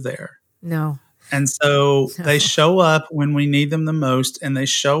live there. No. And so they show up when we need them the most, and they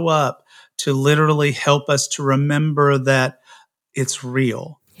show up to literally help us to remember that it's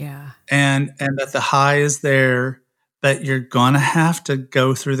real. Yeah. And that the high is there, but you're going to have to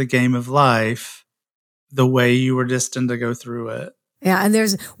go through the game of life the way you were destined to go through it. Yeah, and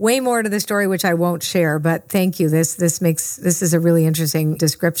there's way more to the story, which I won't share, but thank you. This is a really interesting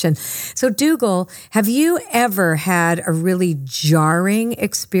description. So Dougall, have you ever had a really jarring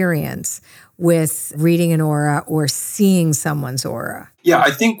experience with reading an aura or seeing someone's aura? Yeah, I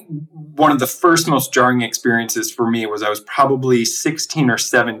think one of the first most jarring experiences for me was I was probably 16 or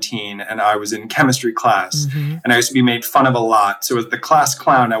 17, and I was in chemistry class, and I used to be made fun of a lot. So as the class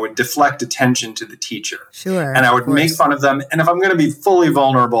clown, I would deflect attention to the teacher. Sure. And I would make fun of them. And if I'm going to be fully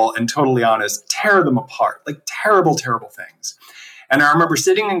vulnerable and totally honest, tear them apart, like terrible, terrible things. And I remember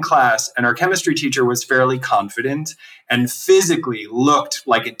sitting in class, and our chemistry teacher was fairly confident and physically looked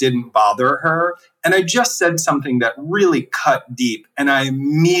like it didn't bother her. And I just said something that really cut deep, and I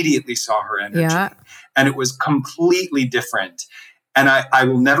immediately saw her energy. Yeah. And it was completely different. And I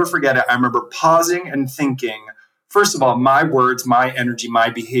will never forget it. I remember pausing and thinking, first of all, my words, my energy, my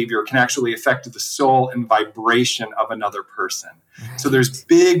behavior can actually affect the soul and vibration of another person. Right. So there's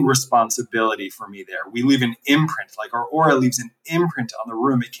big responsibility for me there. We leave an imprint, like our aura leaves an imprint on the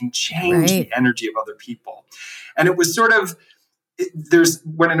room. It can change the energy of other people. And it was sort of,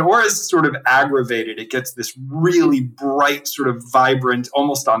 when an aura is sort of aggravated, it gets this really bright, sort of vibrant,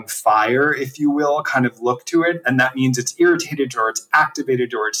 almost on fire, if you will, kind of look to it. And that means it's irritated or it's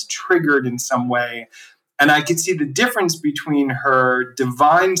activated or it's triggered in some way. And I could see the difference between her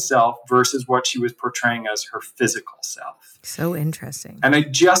divine self versus what she was portraying as her physical self. So interesting. And I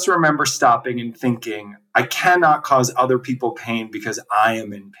just remember stopping and thinking, I cannot cause other people pain because I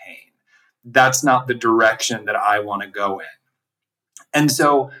am in pain. That's not the direction that I want to go in. And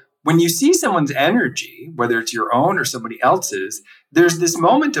so when you see someone's energy, whether it's your own or somebody else's, there's this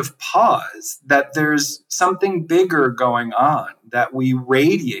moment of pause that there's something bigger going on, that we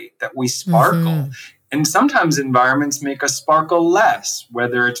radiate, that we sparkle. Mm-hmm. And sometimes environments make us sparkle less,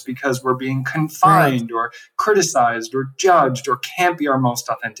 whether it's because we're being confined or criticized or judged or can't be our most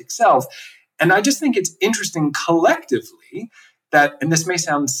authentic self. And I just think it's interesting collectively that, and this may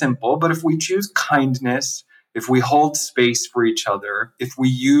sound simple, but if we choose kindness, if we hold space for each other, if we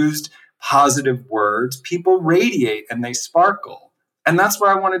used positive words, people radiate and they sparkle. And that's what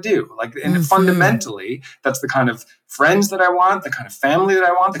I want to do. Like, and fundamentally, that's the kind of friends that I want, the kind of family that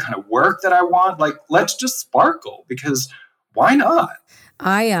I want, the kind of work that I want. Like, let's just sparkle, because why not?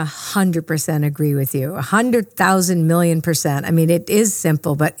 I 100% agree with you. 100,000 million %. I mean, it is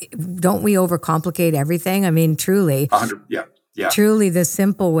simple, but don't we overcomplicate everything? I mean, truly. 100, yeah. Yeah. Truly, the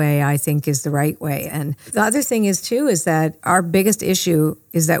simple way, I think, is the right way. And the other thing is, too, is that our biggest issue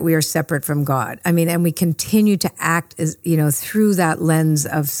is that we are separate from God. I mean, and we continue to act as, through that lens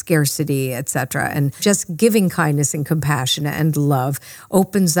of scarcity, et cetera. And just giving kindness and compassion and love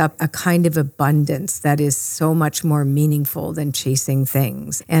opens up a kind of abundance that is so much more meaningful than chasing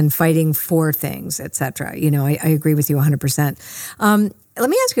things and fighting for things, et cetera. I agree with you 100%. Let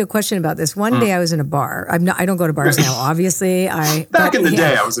me ask you a question about this. One day I was in a bar. I don't go to bars now, obviously. Back in the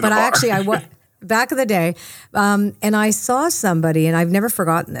day, I was in a bar. But actually, back in the day, and I saw somebody, and I've never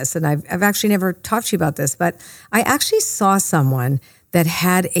forgotten this, and I've actually never talked to you about this, but I actually saw someone that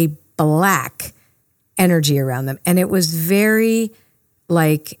had a black energy around them, and it was very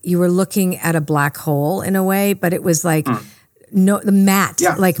like you were looking at a black hole in a way, but it was like... No, the matte,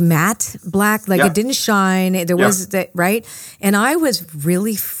 like matte black, like it didn't shine. There was that, right? And I was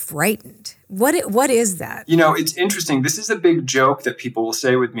really frightened. What is that? It's interesting. This is a big joke that people will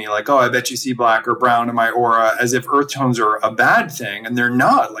say with me, like, oh, I bet you see black or brown in my aura, as if earth tones are a bad thing. And they're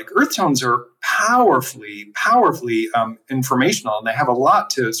not. Like, earth tones are powerfully informational, and they have a lot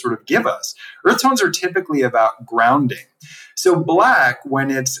to sort of give us. Earth tones are typically about grounding. So black,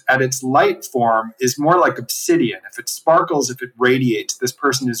 when it's at its light form, is more like obsidian. If it sparkles, if it radiates, this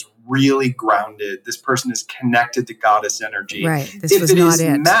person is really grounded. This person is connected to goddess energy. Right. If it is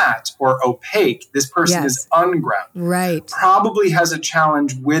matte or opaque, this person is ungrounded. Right. Probably has a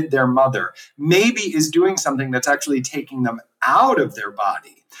challenge with their mother. Maybe is doing something that's actually taking them out of their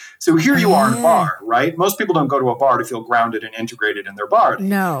body. So here you are in a bar, right? Most people don't go to a bar to feel grounded and integrated in their body.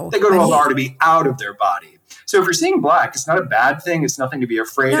 No. They go to a bar to be out of their body. So if you're seeing black, it's not a bad thing. It's nothing to be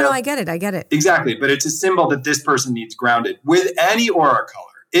afraid of. No, I get it. Exactly. But it's a symbol that this person needs grounded. With any aura color,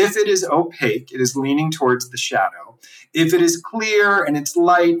 if it is opaque, it is leaning towards the shadow. If it is clear and it's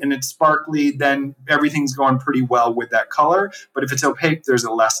light and it's sparkly, then everything's going pretty well with that color. But if it's opaque, there's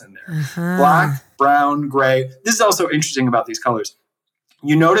a lesson there. Uh-huh. Black, brown, gray. This is also interesting about these colors.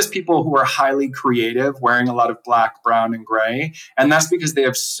 You notice people who are highly creative wearing a lot of black, brown, and gray. And that's because they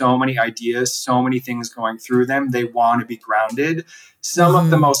have so many ideas, so many things going through them. They want to be grounded. Some of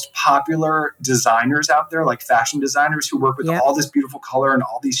the most popular designers out there, like fashion designers who work with all this beautiful color and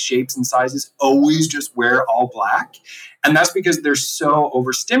all these shapes and sizes, always just wear all black. And that's because they're so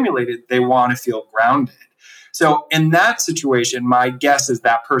overstimulated, they want to feel grounded. So in that situation, my guess is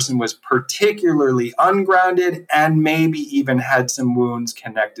that person was particularly ungrounded and maybe even had some wounds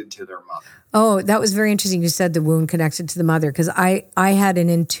connected to their mother. Oh, that was very interesting. You said the wound connected to the mother, because I had an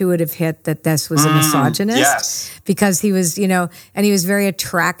intuitive hit that this was a misogynist. Yes. Because he was, and he was very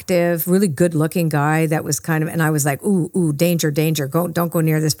attractive, really good looking guy that was kind of, and I was like, ooh, danger, don't go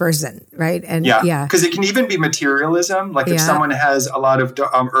near this person, right? And because it can even be materialism. Like if someone has a lot of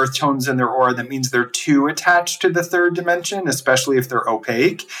earth tones in their aura, that means they're too attached attached to the third dimension, especially if they're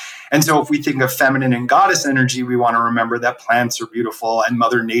opaque. And so if we think of feminine and goddess energy, we want to remember that plants are beautiful and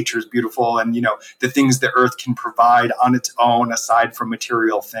Mother Nature is beautiful and, the things the earth can provide on its own aside from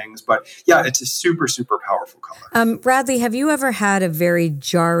material things. But yeah, it's a super, super powerful color. Radleigh, have you ever had a very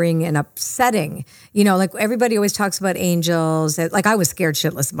jarring and upsetting, like everybody always talks about angels. Like I was scared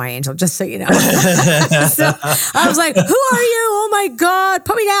shitless of my angel, just so you know. So I was like, who are you? Oh my God,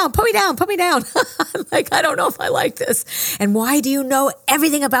 put me down, put me down, put me down. I'm like, I don't know if I like this. And why do you know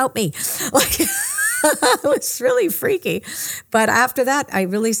everything about me? Like, it was really freaky. But after that, I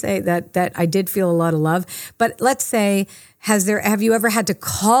really say that I did feel a lot of love. But let's say, have you ever had to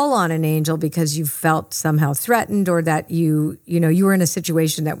call on an angel because you felt somehow threatened or that you were in a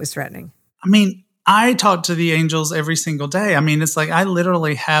situation that was threatening? I mean, I talk to the angels every single day. I mean, it's like I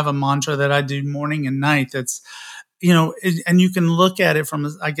literally have a mantra that I do morning and night that's, and you can look at it from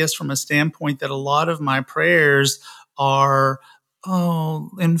a standpoint that a lot of my prayers are,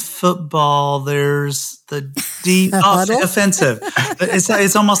 in football, there's the deep offensive.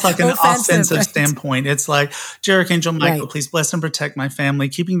 It's almost like an offensive right. standpoint. It's like, dear Archangel Michael, please bless and protect my family,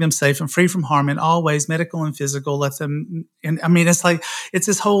 keeping them safe and free from harm in all ways, medical and physical. Let them. And I mean, it's like it's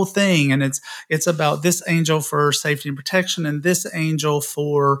this whole thing, and it's about this angel for safety and protection, and this angel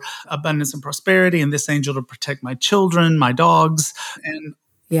for abundance and prosperity, and this angel to protect my children, my dogs,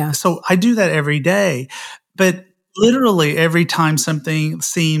 and so I do that every day, but. Literally every time something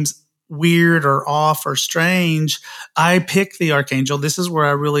seems weird or off or strange, I pick the archangel. This is where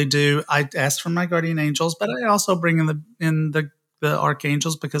I really do. I ask for my guardian angels, but I also bring in the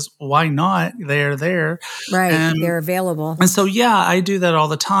archangels because why not? They're there. Right. They're available. And so, I do that all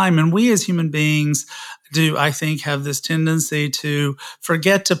the time. And we as human beings do, I think, have this tendency to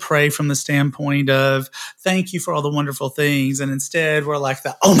forget to pray from the standpoint of thank you for all the wonderful things. And instead we're like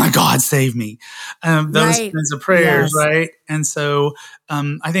oh my God, save me. Those kinds of prayers, right? And so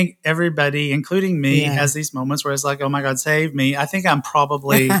I think everybody, including me, has these moments where it's like, oh my God, save me. I think I'm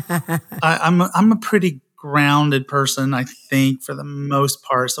probably, I'm a pretty grounded person, I think, for the most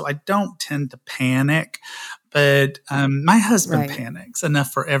part. So I don't tend to panic. But my husband panics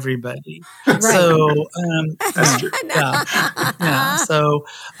enough for everybody. Right. So, So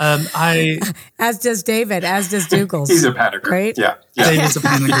I, as does David, as does Dougall. He's a panicker, right? Yeah. David's a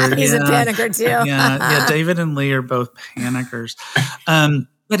panicker. He's a panicker too. Yeah. David and Lee are both panickers.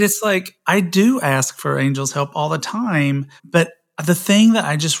 But it's like I do ask for angels' help all the time, but. The thing that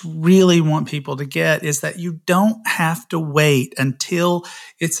I just really want people to get is that you don't have to wait until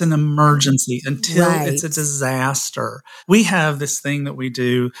it's an emergency, until it's a disaster. We have this thing that we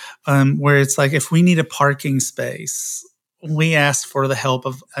do where it's like if we need a parking space, we ask for the help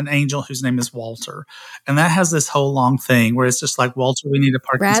of an angel whose name is Walter. And that has this whole long thing where it's just like, Walter, we need a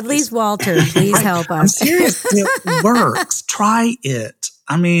parking Radleigh's space. Walter, please help us. I'm serious. It works. Try it.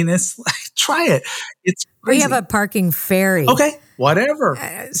 I mean, it's like, try it. It's crazy. We have a parking ferry. Okay, whatever.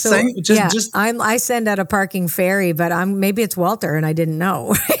 I send out a parking ferry, but maybe it's Walter and I didn't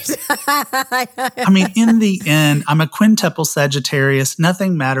know. I mean, in the end, I'm a quintuple Sagittarius.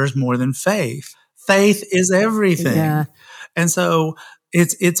 Nothing matters more than faith. Faith is everything. Yeah. And so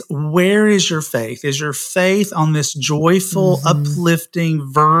it's where is your faith? Is your faith on this joyful,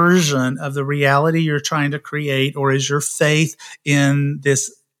 uplifting version of the reality you're trying to create? Or is your faith in this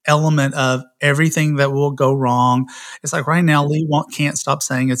element of everything that will go wrong? It's like right now, Lee can't stop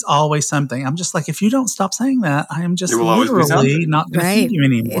saying it's always something. I'm just like, if you don't stop saying that, I am just literally not going to feed you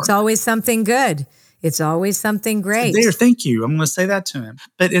anymore. It's always something good. It's always something great. There, thank you. I'm going to say that to him.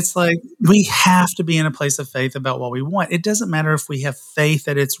 But it's like we have to be in a place of faith about what we want. It doesn't matter if we have faith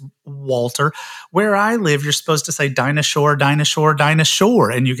that it's Walter. Where I live, you're supposed to say Dinosaur, Dinosaur,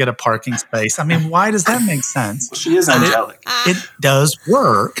 Dinosaur, and you get a parking space. I mean, why does that make sense? Well, she is angelic. It does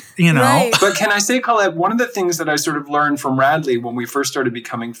work, Right. But can I say, Colette, one of the things that I sort of learned from Radleigh when we first started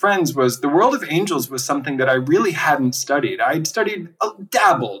becoming friends was the world of angels was something that I really hadn't studied. I'd studied,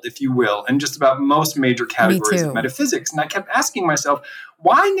 dabbled, if you will, in just about most major categories of metaphysics. And I kept asking myself,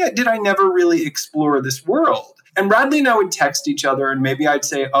 why did I never really explore this world? And Radleigh and I would text each other, and maybe I'd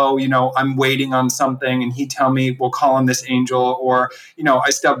say, I'm waiting on something. And he'd tell me, we'll call on this angel. Or, I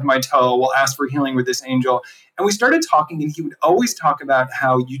stubbed my toe. We'll ask for healing with this angel. And we started talking, and he would always talk about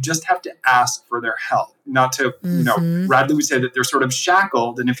how you just have to ask for their help. Not to, Radleigh would say that they're sort of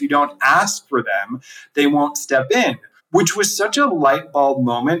shackled. And if you don't ask for them, they won't step in. Which was such a light bulb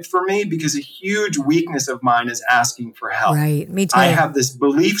moment for me because a huge weakness of mine is asking for help. Right, me too. I have this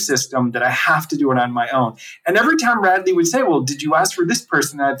belief system that I have to do it on my own. And every time Radleigh would say, well, did you ask for this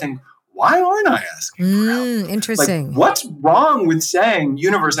person? And I'd think, why aren't I asking for help? Interesting. Like, what's wrong with saying,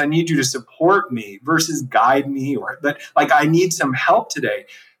 universe, I need you to support me versus guide me, or that, like, I need some help today?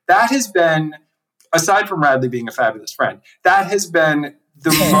 That has been, aside from Radleigh being a fabulous friend, that has been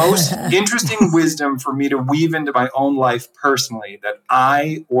the most interesting wisdom for me to weave into my own life personally, that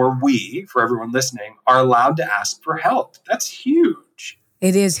I, or we, for everyone listening, are allowed to ask for help. That's huge.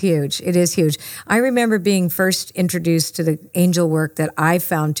 It is huge. It is huge. I remember being first introduced to the angel work that I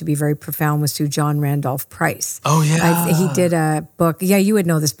found to be very profound was through John Randolph Price. Oh, yeah. He did a book. Yeah, you would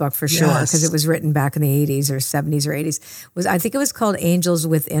know this book for sure Yes. because it was written back in the 80s or 70s or 80s. I think it was called Angels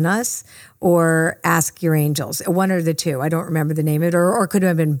Within Us or Ask Your Angels, one or the two. I don't remember the name of it, or could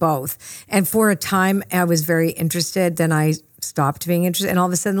have been both. And for a time, I was very interested. Then I stopped being interested. And all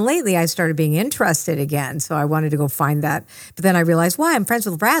of a sudden lately I started being interested again. So I wanted to go find that. But then I realized, why? I'm friends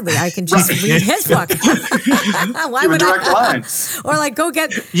with Radleigh. I can just read his book. Why would direct line. Or like go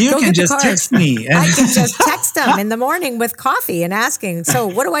get just text me. I can just text him in the morning with coffee and asking, so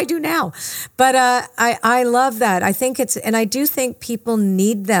what do I do now? But I love that. I think and I do think people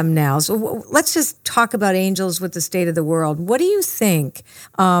need them now. So let's just talk about angels with the state of the world. What do you think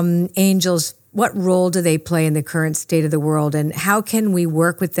angels, what role do they play in the current state of the world, and how can we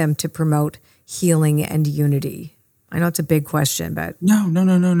work with them to promote healing and unity? I know it's a big question, but No.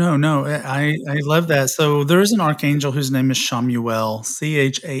 I love that. So there is an archangel whose name is Chamuel,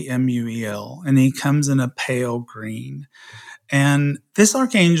 Chamuel, and he comes in a pale green. And this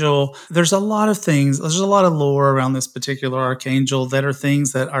archangel, there's a lot of things, there's a lot of lore around this particular archangel that are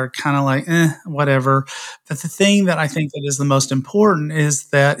things that are kind of like, whatever. But the thing that I think that is the most important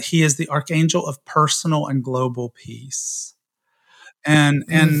is that he is the archangel of personal and global peace. And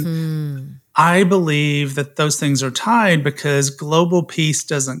I believe that those things are tied because global peace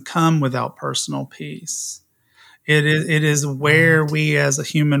doesn't come without personal peace. It is where we as a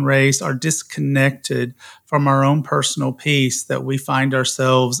human race are disconnected from our own personal peace that we find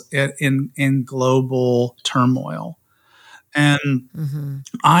ourselves in global turmoil. And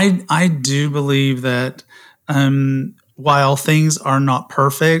I do believe that while things are not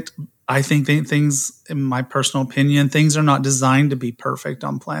perfect, I think things, in my personal opinion, things are not designed to be perfect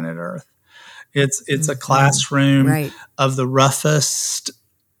on planet Earth. It's a classroom of the roughest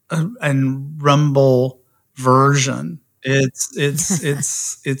and rumble version. It's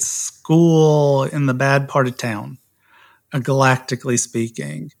school in the bad part of town, galactically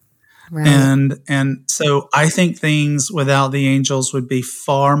speaking. Right. And so I think things without the angels would be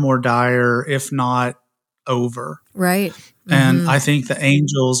far more dire, if not over. Right. And I think the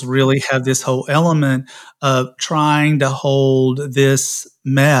angels really have this whole element of trying to hold this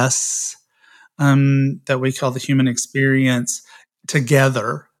mess that we call the human experience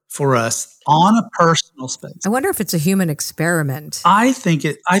together for us on a personal space. I wonder if it's a human experiment. I think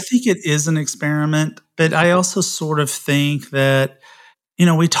it is an experiment, but I also sort of think that,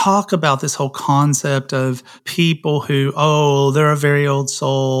 we talk about this whole concept of people who, they're a very old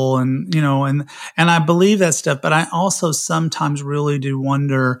soul and I believe that stuff, but I also sometimes really do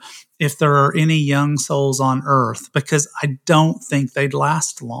wonder if there are any young souls on Earth, because I don't think they'd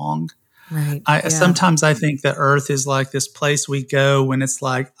last long. Right. Sometimes I think that Earth is like this place we go when it's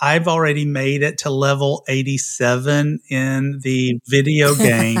like, I've already made it to level 87 in the video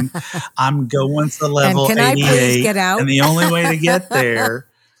game. I'm going to level 88. Can I please get out? And the only way to get there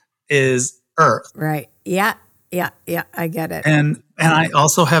is Earth. Right. Yeah. I get it. And I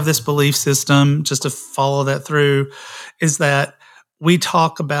also have this belief system, just to follow that through, is that we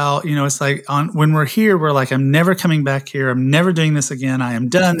talk about, it's like when we're here, we're like, I'm never coming back here. I'm never doing this again. I am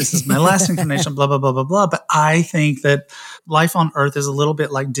done. This is my last incarnation, blah, blah, blah, blah, blah. But I think that life on Earth is a little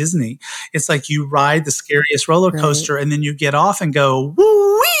bit like Disney. It's like you ride the scariest roller coaster and then you get off and go,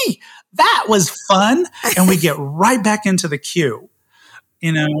 woo-wee, that was fun. And we get right back into the queue.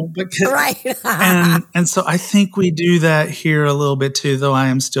 Right. and so I think we do that here a little bit too, though I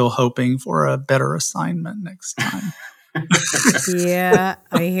am still hoping for a better assignment next time. Yeah,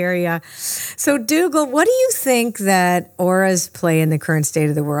 I hear you. So, Dougall, what do you think that auras play in the current state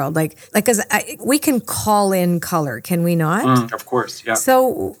of the world? Like, because we can call in color, can we not? Of course, yeah.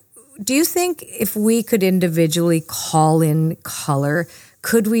 So, do you think if we could individually call in color,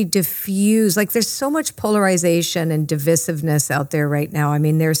 could we diffuse? Like, there's so much polarization and divisiveness out there right now. I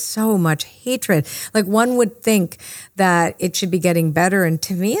mean, there's so much hatred. Like, one would think that it should be getting better. And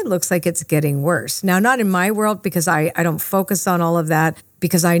to me, it looks like it's getting worse. Now, not in my world because I don't focus on all of that.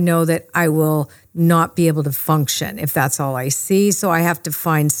 because I know that I will not be able to function if that's all I see. So I have to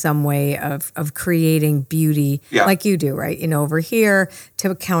find some way of creating beauty like you do, right? Over here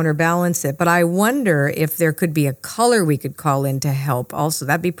to counterbalance it. But I wonder if there could be a color we could call in to help also.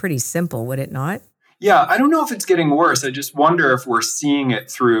 That'd be pretty simple, would it not? Yeah, I don't know if it's getting worse. I just wonder if we're seeing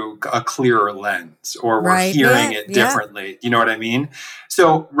it through a clearer lens or we're hearing it differently. You know what I mean?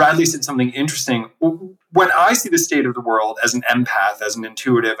 So Radleigh said something interesting. When I see the state of the world as an empath, as an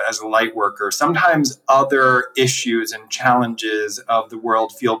intuitive, as a light worker, sometimes other issues and challenges of the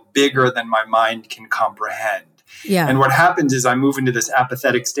world feel bigger than my mind can comprehend. Yeah. And what happens is I move into this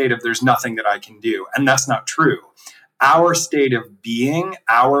apathetic state of there's nothing that I can do. And that's not true. Our state of being,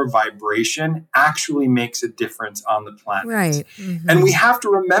 our vibration actually makes a difference on the planet. Right. Mm-hmm. And we have to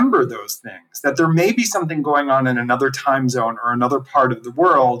remember those things, that there may be something going on in another time zone or another part of the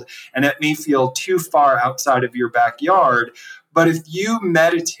world, and it may feel too far outside of your backyard. But if you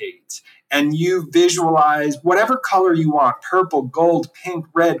meditate and you visualize whatever color you want, purple, gold, pink,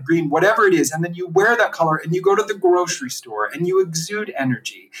 red, green, whatever it is, and then you wear that color and you go to the grocery store and you exude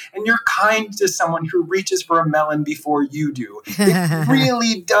energy and you're kind to someone who reaches for a melon before you do, it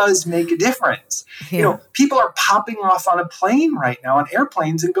really does make a difference. Yeah. People are popping off on a plane right now, on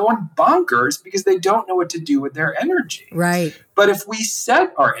airplanes, and going bonkers because they don't know what to do with their energy. Right. But if we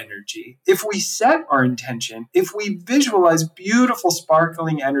set our energy, if we set our intention, if we visualize beautiful,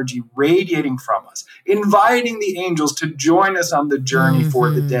 sparkling energy radiating from us, inviting the angels to join us on the journey for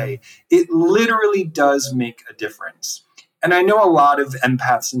the day, it literally does make a difference. And I know a lot of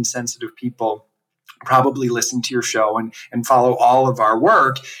empaths and sensitive people probably listen to your show and follow all of our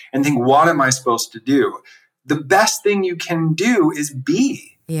work and think, what am I supposed to do? The best thing you can do is be.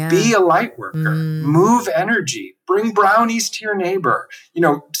 Yeah. Be a light worker, move energy, bring brownies to your neighbor,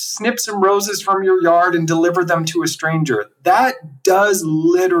 snip some roses from your yard and deliver them to a stranger. That does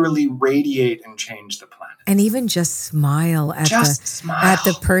literally radiate and change the planet. And even just smile at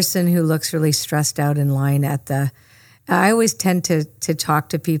the person who looks really stressed out in line at the. I always tend to talk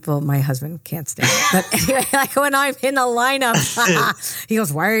to people. My husband can't stand it. But anyway, like when I'm in a lineup, he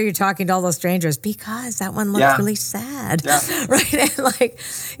goes, why are you talking to all those strangers? Because that one looks really sad. Yeah. Right? And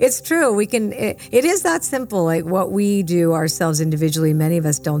it's true. It is that simple. Like what we do ourselves individually, many of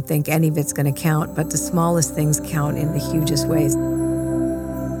us don't think any of it's going to count, but the smallest things count in the hugest ways.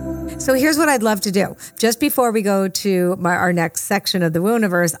 So here's what I'd love to do. Just before we go to our next section of the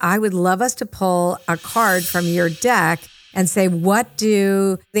Wooniverse, I would love us to pull a card from your deck and say, what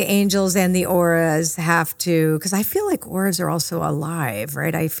do the angels and the auras have to, because I feel like auras are also alive,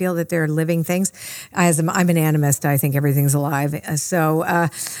 right? I feel that they're living things. I'm an animist. I think everything's alive. So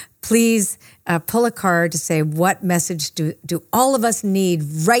please pull a card to say, what message do all of us need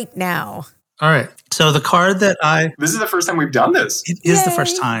right now? All right. So the card that This is the first time we've done this. It is the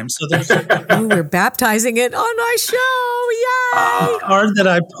first time. So there's we're baptizing it on our show. Yay! The card that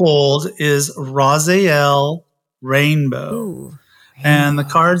I pulled is Radleigh Rainbow. Ooh, and the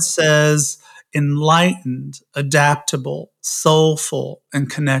card says enlightened, adaptable, soulful,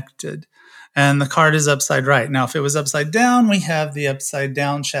 and connected. And the card is upside right. Now, if it was upside down, we have the upside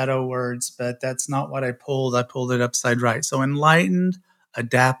down shadow words, but that's not what I pulled. I pulled it upside right. So enlightened,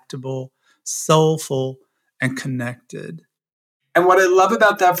 adaptable, soulful, and connected. And what I love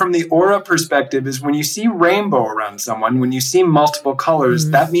about that from the aura perspective is when you see rainbow around someone, when you see multiple colors,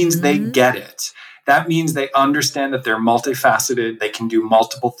 that means they get it. That means they understand that they're multifaceted. They can do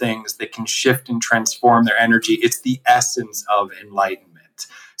multiple things. They can shift and transform their energy. It's the essence of enlightenment.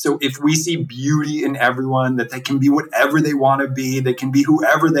 So if we see beauty in everyone, that they can be whatever they want to be, they can be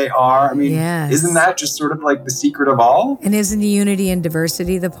whoever they are. I mean, Isn't that just sort of like the secret of all? And isn't unity and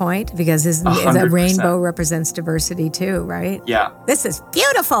diversity the point? Because the rainbow represents diversity too, right? Yeah. This is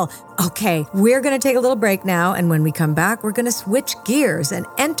beautiful. Okay, we're going to take a little break now. And when we come back, we're going to switch gears and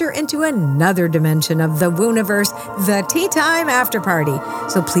enter into another dimension of the Wooniverse, the Tea Time After Party.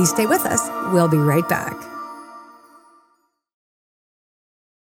 So please stay with us. We'll be right back.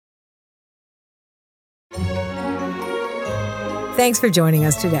 Thanks for joining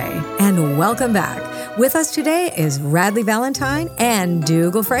us today, and welcome back. With us today is Radleigh Valentine and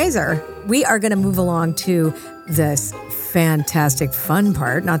Dougall Fraser. We are going to move along to this fantastic fun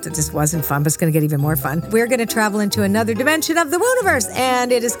part. Not that this wasn't fun, but it's going to get even more fun. We're going to travel into another dimension of the Wooniverse,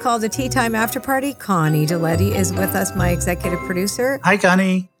 and it is called the Tea Time After Party. Connie Deletti is with us, my executive producer. Hi,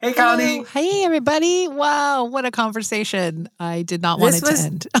 Connie. Hey, Connie. Hey, everybody. Wow, what a conversation. I did not want it to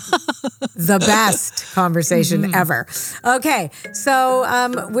end. The best conversation ever. Okay, so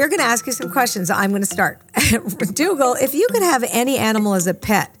we're going to ask you some questions. I'm going to start. Dougall, if you could have any animal as a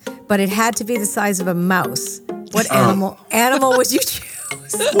pet, but it had to be the size of a mouse, what animal would you choose?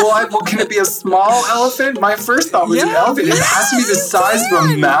 Well, can it be a small elephant? My first thought was an elephant. It has to be the size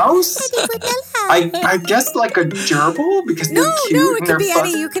of a mouse. I guess like a gerbil because they're cute. No, it could be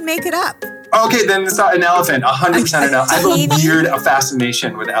any. You can make it up. Okay, then it's not an elephant. 100% an elephant. I have a weird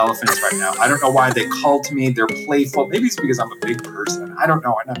fascination with elephants right now. I don't know why they call to me. They're playful. Maybe it's because I'm a big person. I don't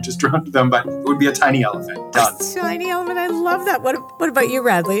know. And I'm just drawn to them. But it would be a tiny elephant. Done. A tiny elephant. I love that. What about you,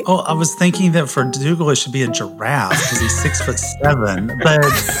 Radleigh? Oh, I was thinking that for Dougall it should be a giraffe because he's 6'7". But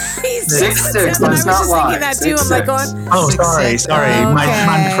he's 6'6". Let's not lie. That too. I'm like going. Oh, sorry. Okay.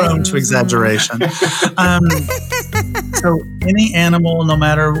 I'm prone to exaggeration. So any animal, no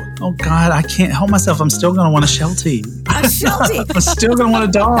matter. Oh God, I can't help myself. I'm still going to want a Sheltie. A Sheltie. I'm still going to want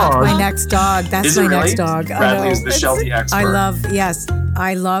a dog. That's my next dog. That's my next dog. Radleigh is the Sheltie expert.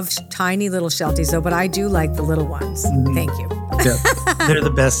 I love tiny little Shelties, though, but I do like the little ones. Mm-hmm. Thank you. Yeah. They're the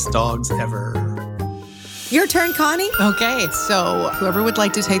best dogs ever. Your turn, Connie. Okay, so whoever would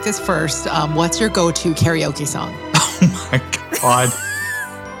like to take this first, what's your go-to karaoke song? Oh my God.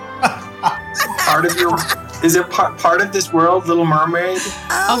 Is it part of this world, Little Mermaid?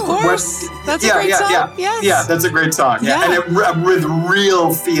 Of course. That's a great song. Yes. Yeah, that's a great song. Yeah. And it with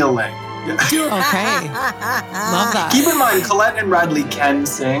real feeling. Yeah. Okay. Love that. Keep in mind, Colette and Radleigh can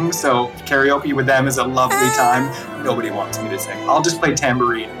sing, so karaoke with them is a lovely time. Nobody wants me to sing. I'll just play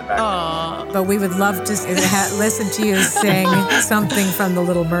tambourine in the background. But we would love to listen to you sing something from The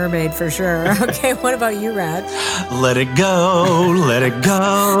Little Mermaid for sure. Okay, what about you, Rad? Let it go, let it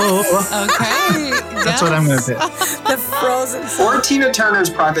go. Okay. That's what I'm going to pick. The Frozen song. Or Tina Turner's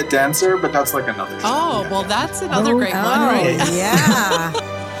Private Dancer, but that's like another song. Oh, well, that's another great one, right? Yeah.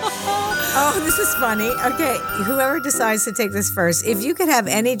 Oh, this is funny. Okay, whoever decides to take this first, if you could have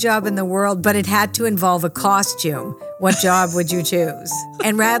any job in the world, but it had to involve a costume, what job would you choose?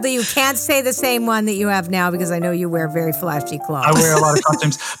 And Radleigh, you can't say the same one that you have now because I know you wear very flashy clothes. I wear a lot of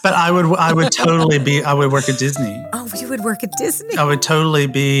costumes, but I would work at Disney. Oh, you would work at Disney? I would totally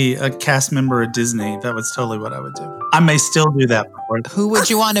be a cast member at Disney. That was totally what I would do. I may still do that. Who would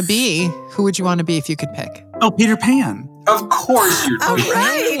you want to be? Who would you want to be if you could pick? Oh, Peter Pan. Of course you'd be.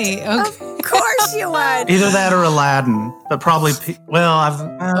 Right. Okay. Of course you would. Either that or Aladdin, but probably,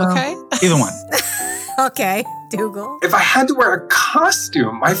 okay. Either one. Okay. Dougall. If I had to wear a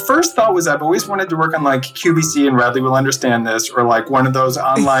costume, my first thought was I've always wanted to work on like QVC, and Radleigh will understand this, or like one of those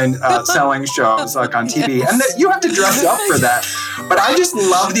online selling shows like on TV. Yes. And you have to dress up for that. But I just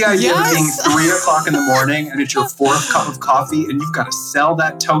love the idea of being 3:00 in the morning and it's your 4th cup of coffee and you've got to sell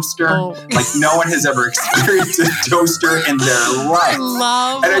that toaster. Like no one has ever experienced a toaster in their life.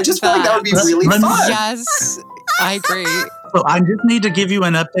 And I just feel like that would be really fun. Yes, I agree. So I just need to give you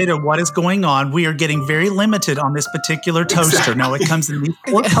an update of what is going on. We are getting very limited on this particular toaster. Exactly. Now it comes in these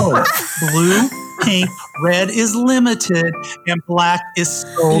 4 colors. Blue, pink, red is limited, and black is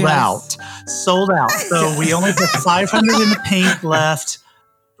sold out. Sold out. So we only have 500 in the pink left.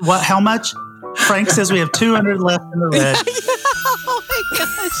 What? How much? Frank says we have 200 left in the red. Oh my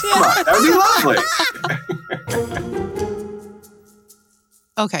gosh. Yeah. Come on, that would be lovely.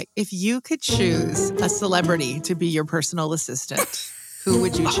 Okay, if you could choose a celebrity to be your personal assistant, who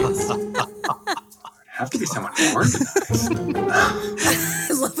would you choose? It'd have to be someone organized.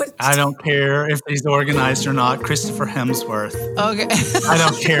 I don't care if he's organized or not. Christopher Hemsworth. Okay. I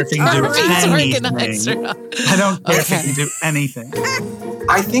don't care if he can do anything. I don't care if he can do anything.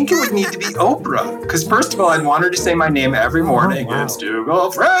 I think it would need to be Oprah. Because first of all, I'd want her to say my name every morning. Oh, wow. It's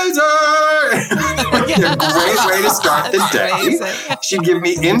Dougall Fraser! It'd be a great way to start the day. Amazing. She'd give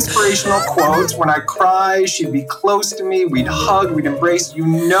me inspirational quotes. When I cry, she'd be close to me. We'd hug, we'd embrace. You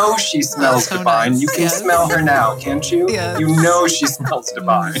know she smells divine. Nice. You can smell her now, can't you? Yes. You know she smells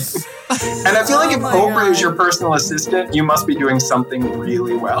divine. And I feel like if Oprah is your personal assistant, you must be doing something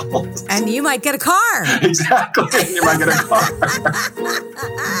really well. And you might get a car. Exactly. You might get a car.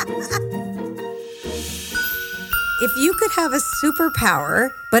 If you could have a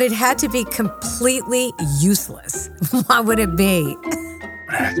superpower, but it had to be completely useless, what would it be?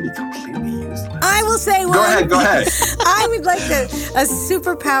 It had to be completely useless. I will say one. Go ahead. I would like a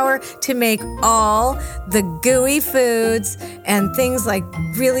superpower to make all the gooey foods and things like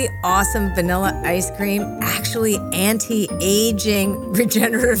really awesome vanilla ice cream actually anti-aging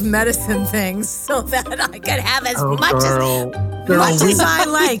regenerative medicine things so that I could have as much as I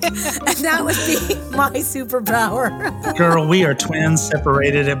like. And that would be my superpower. Girl, we are twins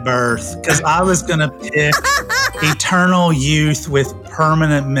separated at birth because I was going to pick eternal youth with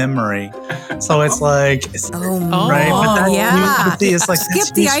permanent memory. So it's like, right? But yeah. It's like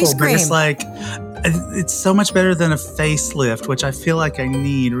skip the ice cream. It's like, It's so much better than a facelift, which I feel like I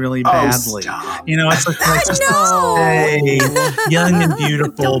need really badly. Stop. It's like just to stay young and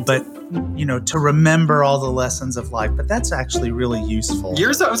beautiful, but to remember all the lessons of life. But that's actually really useful.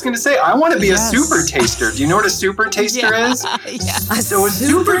 I was going to say, I want to be a super taster. Do you know what a super taster is? Yeah. So a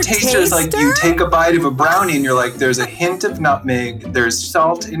super taster is like you take a bite of a brownie and you're like, there's a hint of nutmeg, there's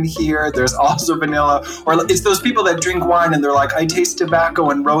salt in here, there's also vanilla. Or it's those people that drink wine and they're like, I taste tobacco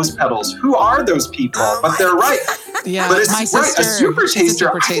and rose petals. Who are those people? But they're right. Yeah, but it's my right. sister, A super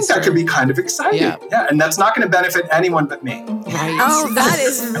taster, I think that could be kind of exciting. Yeah. And that's not going to benefit anyone but me. Right. Oh, that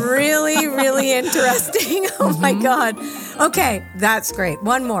is really, really interesting. Oh my God. Okay, that's great.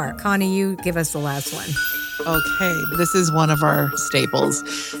 One more. Connie, you give us the last one. Okay, this is one of our staples.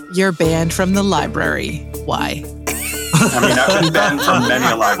 You're banned from the library. Why? I mean, I've been banned from many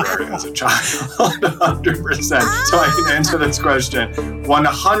a library as a child, 100%. So I can answer this question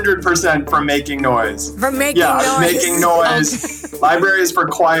 100% from making noise. From making noise. Yeah, making noise. Okay. Library is for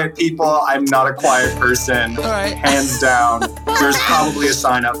quiet people. I'm not a quiet person. All right. Hands down. There's probably a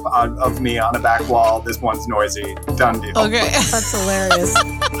sign up of me on a back wall. This one's noisy. Done deal. Okay. That's hilarious.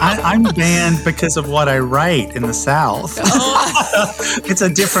 I'm banned because of what I write in the South. It's a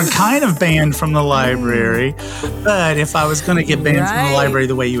different kind of banned from the library. But if I was going to get banned from the library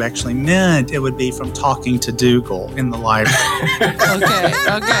the way you actually meant, it would be from talking to Dougall in the library. Okay.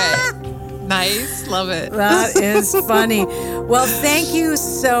 Nice. Love it. That is funny. Well, thank you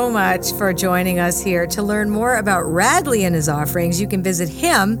so much for joining us here. To learn more about Radleigh and his offerings, you can visit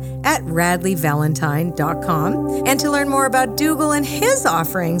him at radleighvalentine.com. And to learn more about Dougall and his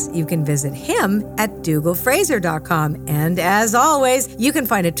offerings, you can visit him at dougallfraser.com. And as always, you can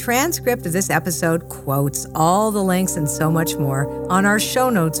find a transcript of this episode, quotes, all the links, and so much more on our show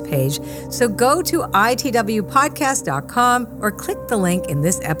notes page. So go to itwpodcast.com or click the link in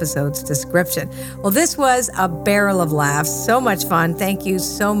this episode's description. Well, this was a barrel of laughs. So much fun. Thank you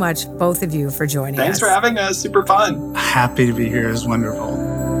so much, both of you, for joining us. Thanks for having us. Super fun. Happy to be here. It's wonderful.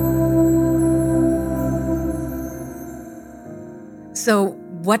 So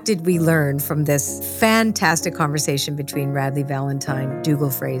what did we learn from this fantastic conversation between Radleigh Valentine, Dougall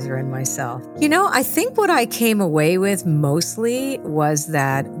Fraser, and myself? I think what I came away with mostly was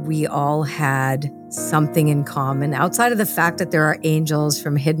that we all had something in common, outside of the fact that there are angels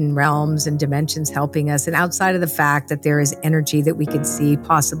from hidden realms and dimensions helping us, and outside of the fact that there is energy that we could see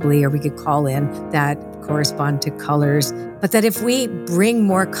possibly, or we could call in, that correspond to colors, but that if we bring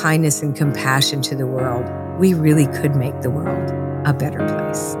more kindness and compassion to the world, we really could make the world a better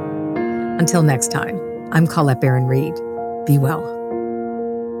place. Until next time, I'm Colette Barron-Reed. Be well.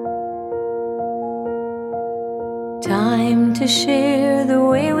 Time to share the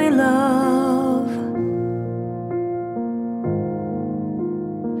way we love.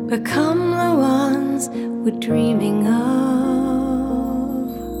 Become the ones we're dreaming of.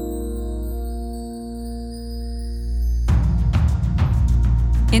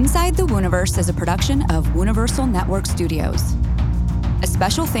 Inside the Wooniverse is a production of Wooniversal Network Studios. A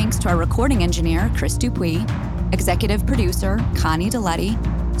special thanks to our recording engineer, Chris Dupuis, executive producer, Connie Diletti,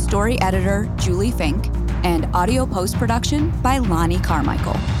 story editor, Julie Fink, and audio post-production by Lonnie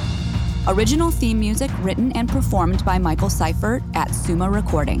Carmichael. Original theme music written and performed by Michael Seifert at Suma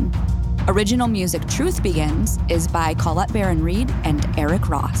Recording. Original music Truth Begins is by Colette Barron-Reed and Eric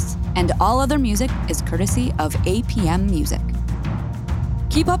Ross. And all other music is courtesy of APM Music.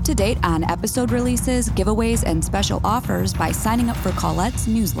 Keep up to date on episode releases, giveaways, and special offers by signing up for Colette's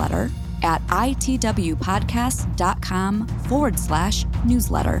newsletter at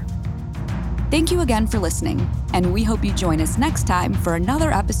itwpodcast.com/newsletter. Thank you again for listening, and we hope you join us next time for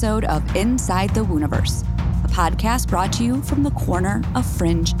another episode of Inside the Wooniverse, a podcast brought to you from the corner of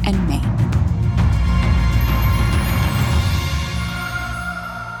Fringe and Maine.